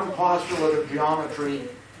denying one postulate of geometry,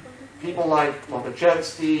 people like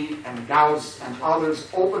Lobachevsky and Gauss and others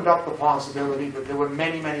opened up the possibility that there were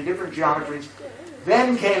many, many different geometries.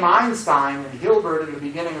 Then came Einstein and Hilbert in the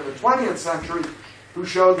beginning of the 20th century, who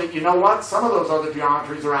showed that, you know what, some of those other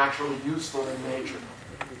geometries are actually useful in nature.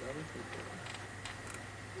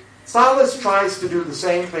 Tsallis tries to do the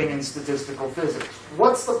same thing in statistical physics.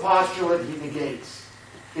 What's the postulate he negates?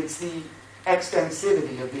 It's the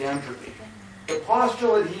extensivity of the entropy. The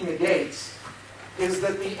postulate he negates is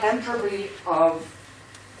that the entropy of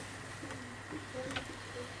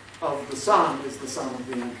the sum is the sum of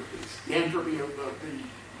the entropies. The entropy of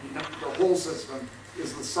the whole system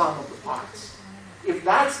is the sum of the parts. If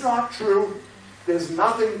that's not true, there's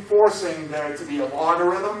nothing forcing there to be a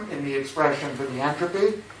logarithm in the expression for the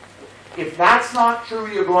entropy. If that's not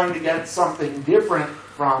true, you're going to get something different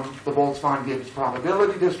from the Boltzmann-Gibbs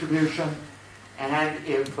probability distribution. And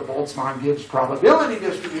if the Boltzmann-Gibbs probability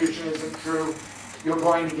distribution isn't true, you're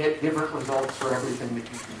going to get different results for everything that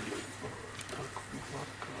you compute.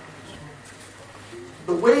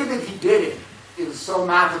 The way that he did it is so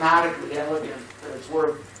mathematically elegant that it's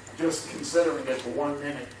worth just considering it for 1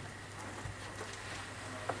 minute.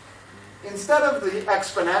 Instead of the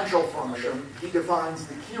exponential function, he defines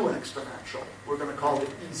the q exponential. We're going to call it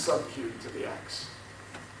e sub q to the x.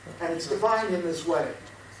 And it's defined in this way.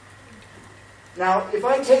 Now, if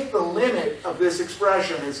I take the limit of this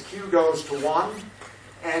expression as q goes to 1,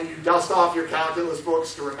 and you dust off your calculus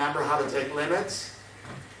books to remember how to take limits,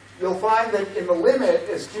 you'll find that in the limit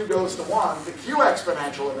as q goes to 1, the q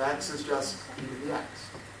exponential of x is just e to the x.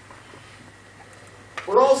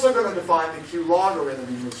 We're also going to define the q logarithm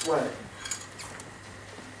in this way.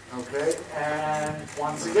 Okay, and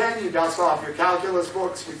once again, you dust off your calculus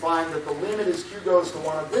books, you find that the limit as q goes to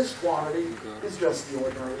 1 of this quantity is just the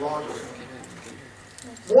ordinary logarithm.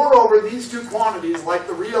 Moreover, these two quantities, like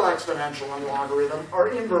the real exponential and logarithm, are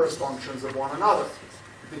inverse functions of one another.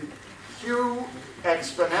 The q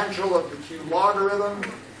exponential of the q logarithm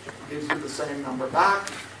gives you the same number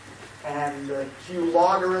back, and the q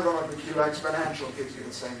logarithm of the q exponential gives you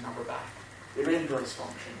the same number back. They're inverse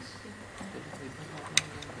functions.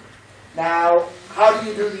 Now, how do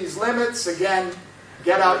you do these limits? Again,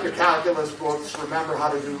 get out your calculus books, remember how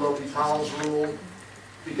to do L'Hopital's rule,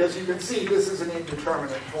 because you can see this is an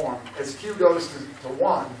indeterminate form. As q goes to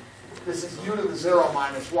 1, this is u to the 0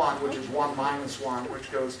 minus 1, which is 1 minus 1,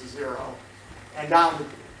 which goes to 0. And down to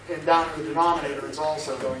the denominator, it's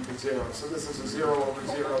also going to 0. So this is a 0 over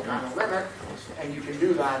 0 kind of limit, and you can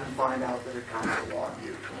do that and find out that it comes to log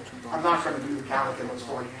u. I'm not going to do the calculus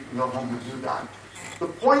for you. You can go home and do that. The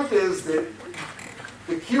point is that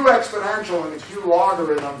the Q exponential and the Q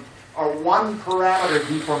logarithm are one parameter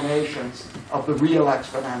deformations of the real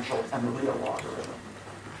exponential and the real logarithm.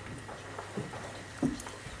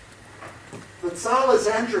 The Tsallis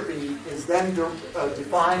entropy is then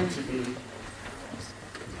defined to be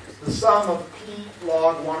the sum of P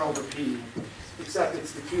log 1 over P, except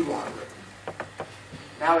it's the Q logarithm.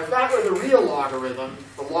 Now, if that were the real logarithm,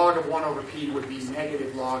 the log of 1 over P would be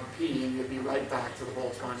negative log P, and you'd be right back to the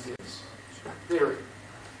Boltzmann-Gibbs theory.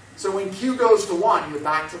 So when Q goes to 1, you're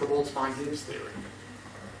back to the Boltzmann-Gibbs theory.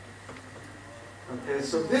 Okay,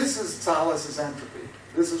 so this is Tsallis' entropy.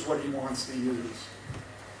 This is what he wants to use.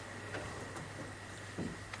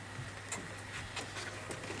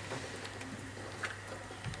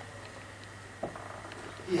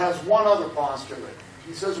 He has one other postulate.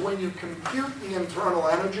 He says when you compute the internal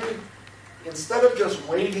energy, instead of just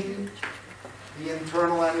weighting the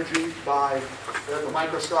internal energy by the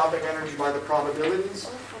microscopic energy by the probabilities,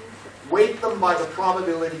 weight them by the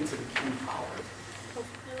probability to the Q power.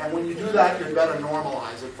 And when you do that, you'd better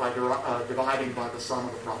normalize it by dividing by the sum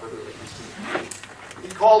of the probabilities. He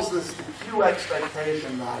calls this the Q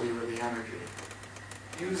expectation value of the energy.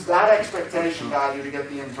 Use that expectation value to get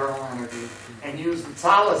the internal energy, and use the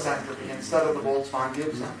Tsallis entropy instead of the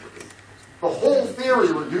Boltzmann-Gibbs entropy. The whole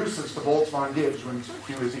theory reduces to Boltzmann-Gibbs when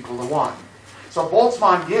Q is equal to 1. So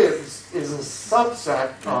Boltzmann-Gibbs is a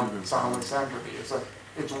subset of Tsallis entropy.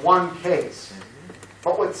 It's one case.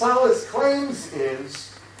 But what Tsallis claims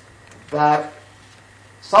is that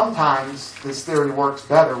sometimes this theory works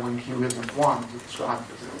better when Q isn't 1 to describe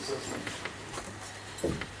physical systems.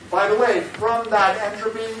 By the way, from that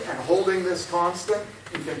entropy and holding this constant,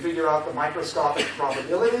 you can figure out the microscopic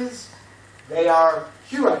probabilities. They are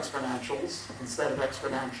Q exponentials instead of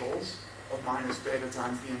exponentials of minus beta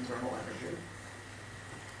times the internal energy.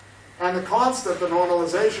 And the constant, the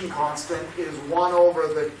normalization constant, is 1 over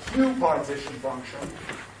the Q partition function,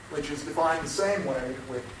 which is defined the same way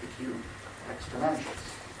with the Q exponentials.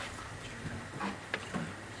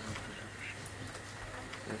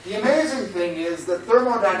 The amazing thing is that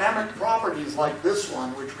thermodynamic properties like this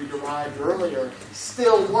one, which we derived earlier,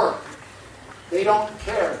 still work. They don't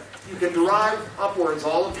care. You can derive upwards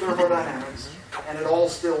all of thermodynamics, and it all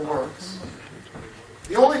still works.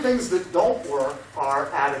 The only things that don't work are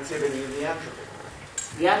additivity and the entropy.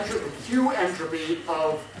 The Q entropy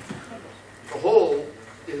of the whole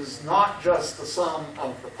is not just the sum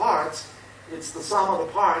of the parts, it's the sum of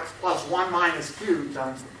the parts plus 1 minus Q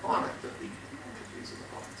times the product of the entropes of the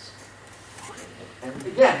parts. And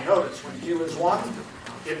again, notice, when Q is 1,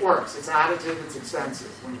 it works. It's additive, it's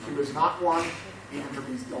extensive. When Q is not 1, the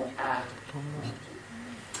entropies don't add.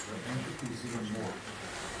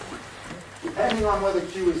 Depending on whether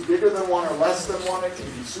Q is bigger than 1 or less than 1, it can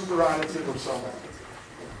be super additive or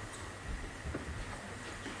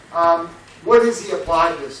so-additive. What has he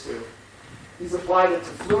applied this to? He's applied it to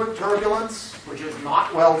fluid turbulence, which is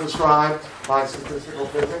not well described by statistical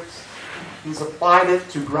physics. He's applied it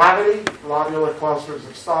to gravity, globular clusters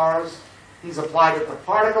of stars. He's applied it to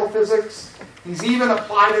particle physics. He's even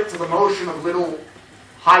applied it to the motion of little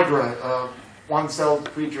hydra, one-celled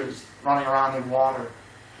creatures running around in water.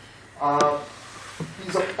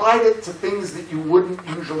 He's applied it to things that you wouldn't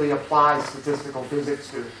usually apply statistical physics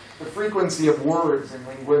to. The frequency of words in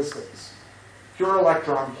linguistics. Pure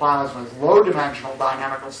electron plasmas, low-dimensional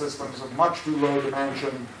dynamical systems of much too low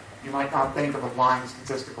dimension. You might not think of applying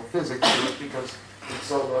statistical physics to it because it's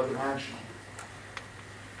so low-dimensional.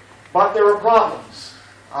 But there are problems.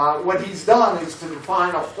 What he's done is to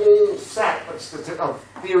define a whole set of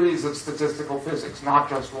theories of statistical physics, not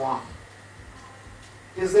just one.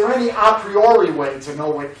 Is there any a priori way to know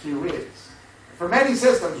what Q is? For many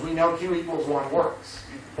systems, we know Q equals 1 works.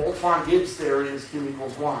 Boltzmann-Gibbs theory is Q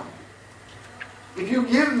equals 1. If you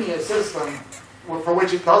give me a system for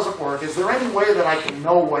which it doesn't work, is there any way that I can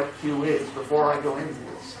know what Q is before I go into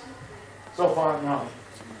this? So far, no.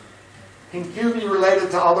 Can Q be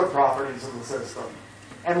related to other properties of the system?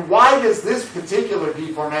 And why does this particular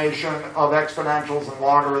deformation of exponentials and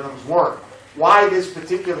logarithms work? Why this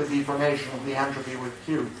particular deformation of the entropy with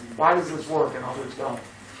Q? Why does this work and others don't?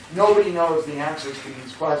 Nobody knows the answers to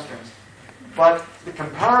these questions. But the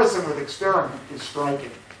comparison with experiment is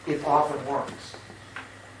striking. It often works.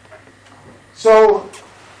 So,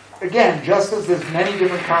 again, just as there's many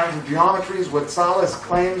different kinds of geometries, what Tsallis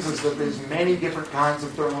claims is that there's many different kinds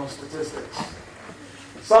of thermostatistics.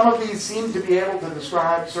 Some of these seem to be able to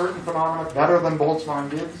describe certain phenomena better than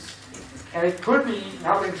Boltzmann-Gibbs. And it could be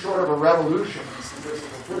nothing short of a revolution in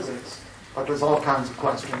statistical physics, but there's all kinds of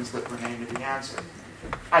questions that remain to be answered.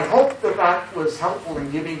 I hope that that was helpful in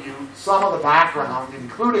giving you some of the background,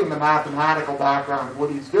 including the mathematical background of what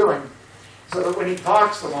he's doing, so that when he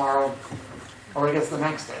talks tomorrow, or I guess the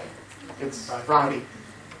next day, it's Friday,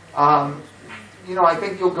 you know, I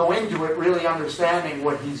think you'll go into it really understanding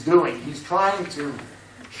what he's doing. He's trying to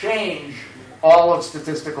change all of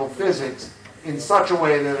statistical physics in such a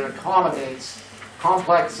way that it accommodates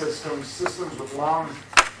complex systems, systems with long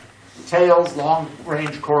tails,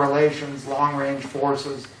 long-range correlations, long-range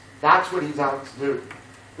forces. That's what he's out to do.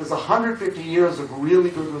 There's 150 years of really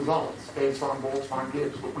good results based on Boltzmann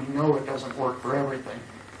Gibbs, but we know it doesn't work for everything.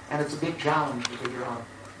 And it's a big challenge to figure out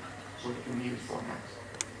what it can be used for next.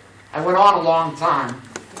 I went on a long time.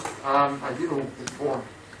 I did before.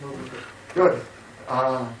 Good.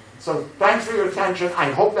 So thanks for your attention.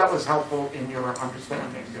 I hope that was helpful in your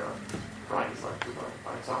understanding Friday's lecture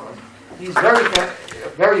by Tsallis. He's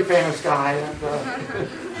a very famous guy and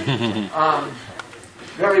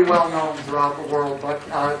very well known throughout the world, but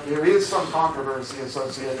there is some controversy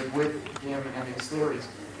associated with him and his theories.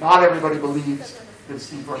 Not everybody believes this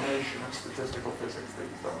deformation of statistical physics that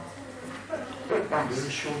he's done. Good, thanks. Very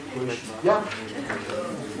short question. Yeah.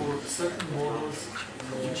 For certain models,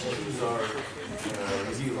 which Q's are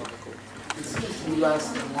revealed? It seems to be less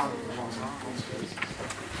than one in most cases.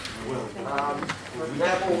 Well, For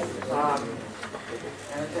example,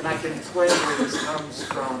 and I can explain where this comes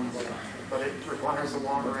from, but it requires a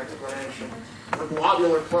longer explanation. The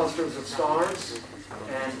globular clusters of stars,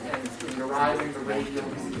 and in deriving the radial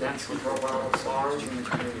density profile of stars in the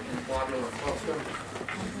globular cluster,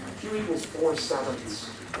 Q equals 4/7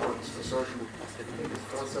 works for certain, I think it's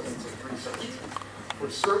 4/7 or 3/7. For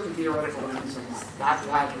certain theoretical reasons, that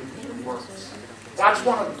value works. That's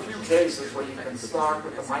one of the few cases where you can start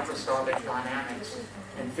with the microscopic dynamics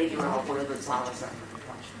and figure out where the Tsallis entropy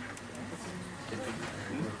comes from.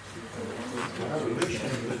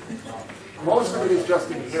 Most of it is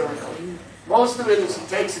just empirical. Most of it is he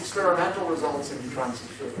takes experimental results and he tries to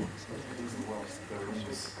fit it.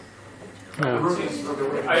 I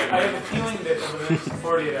have a feeling that over the next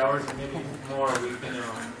 48 hours, or maybe more, we can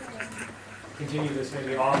continue this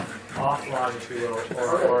maybe offline, if you will,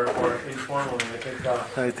 or informally.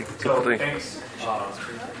 I think so. Thanks.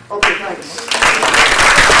 Okay, thanks.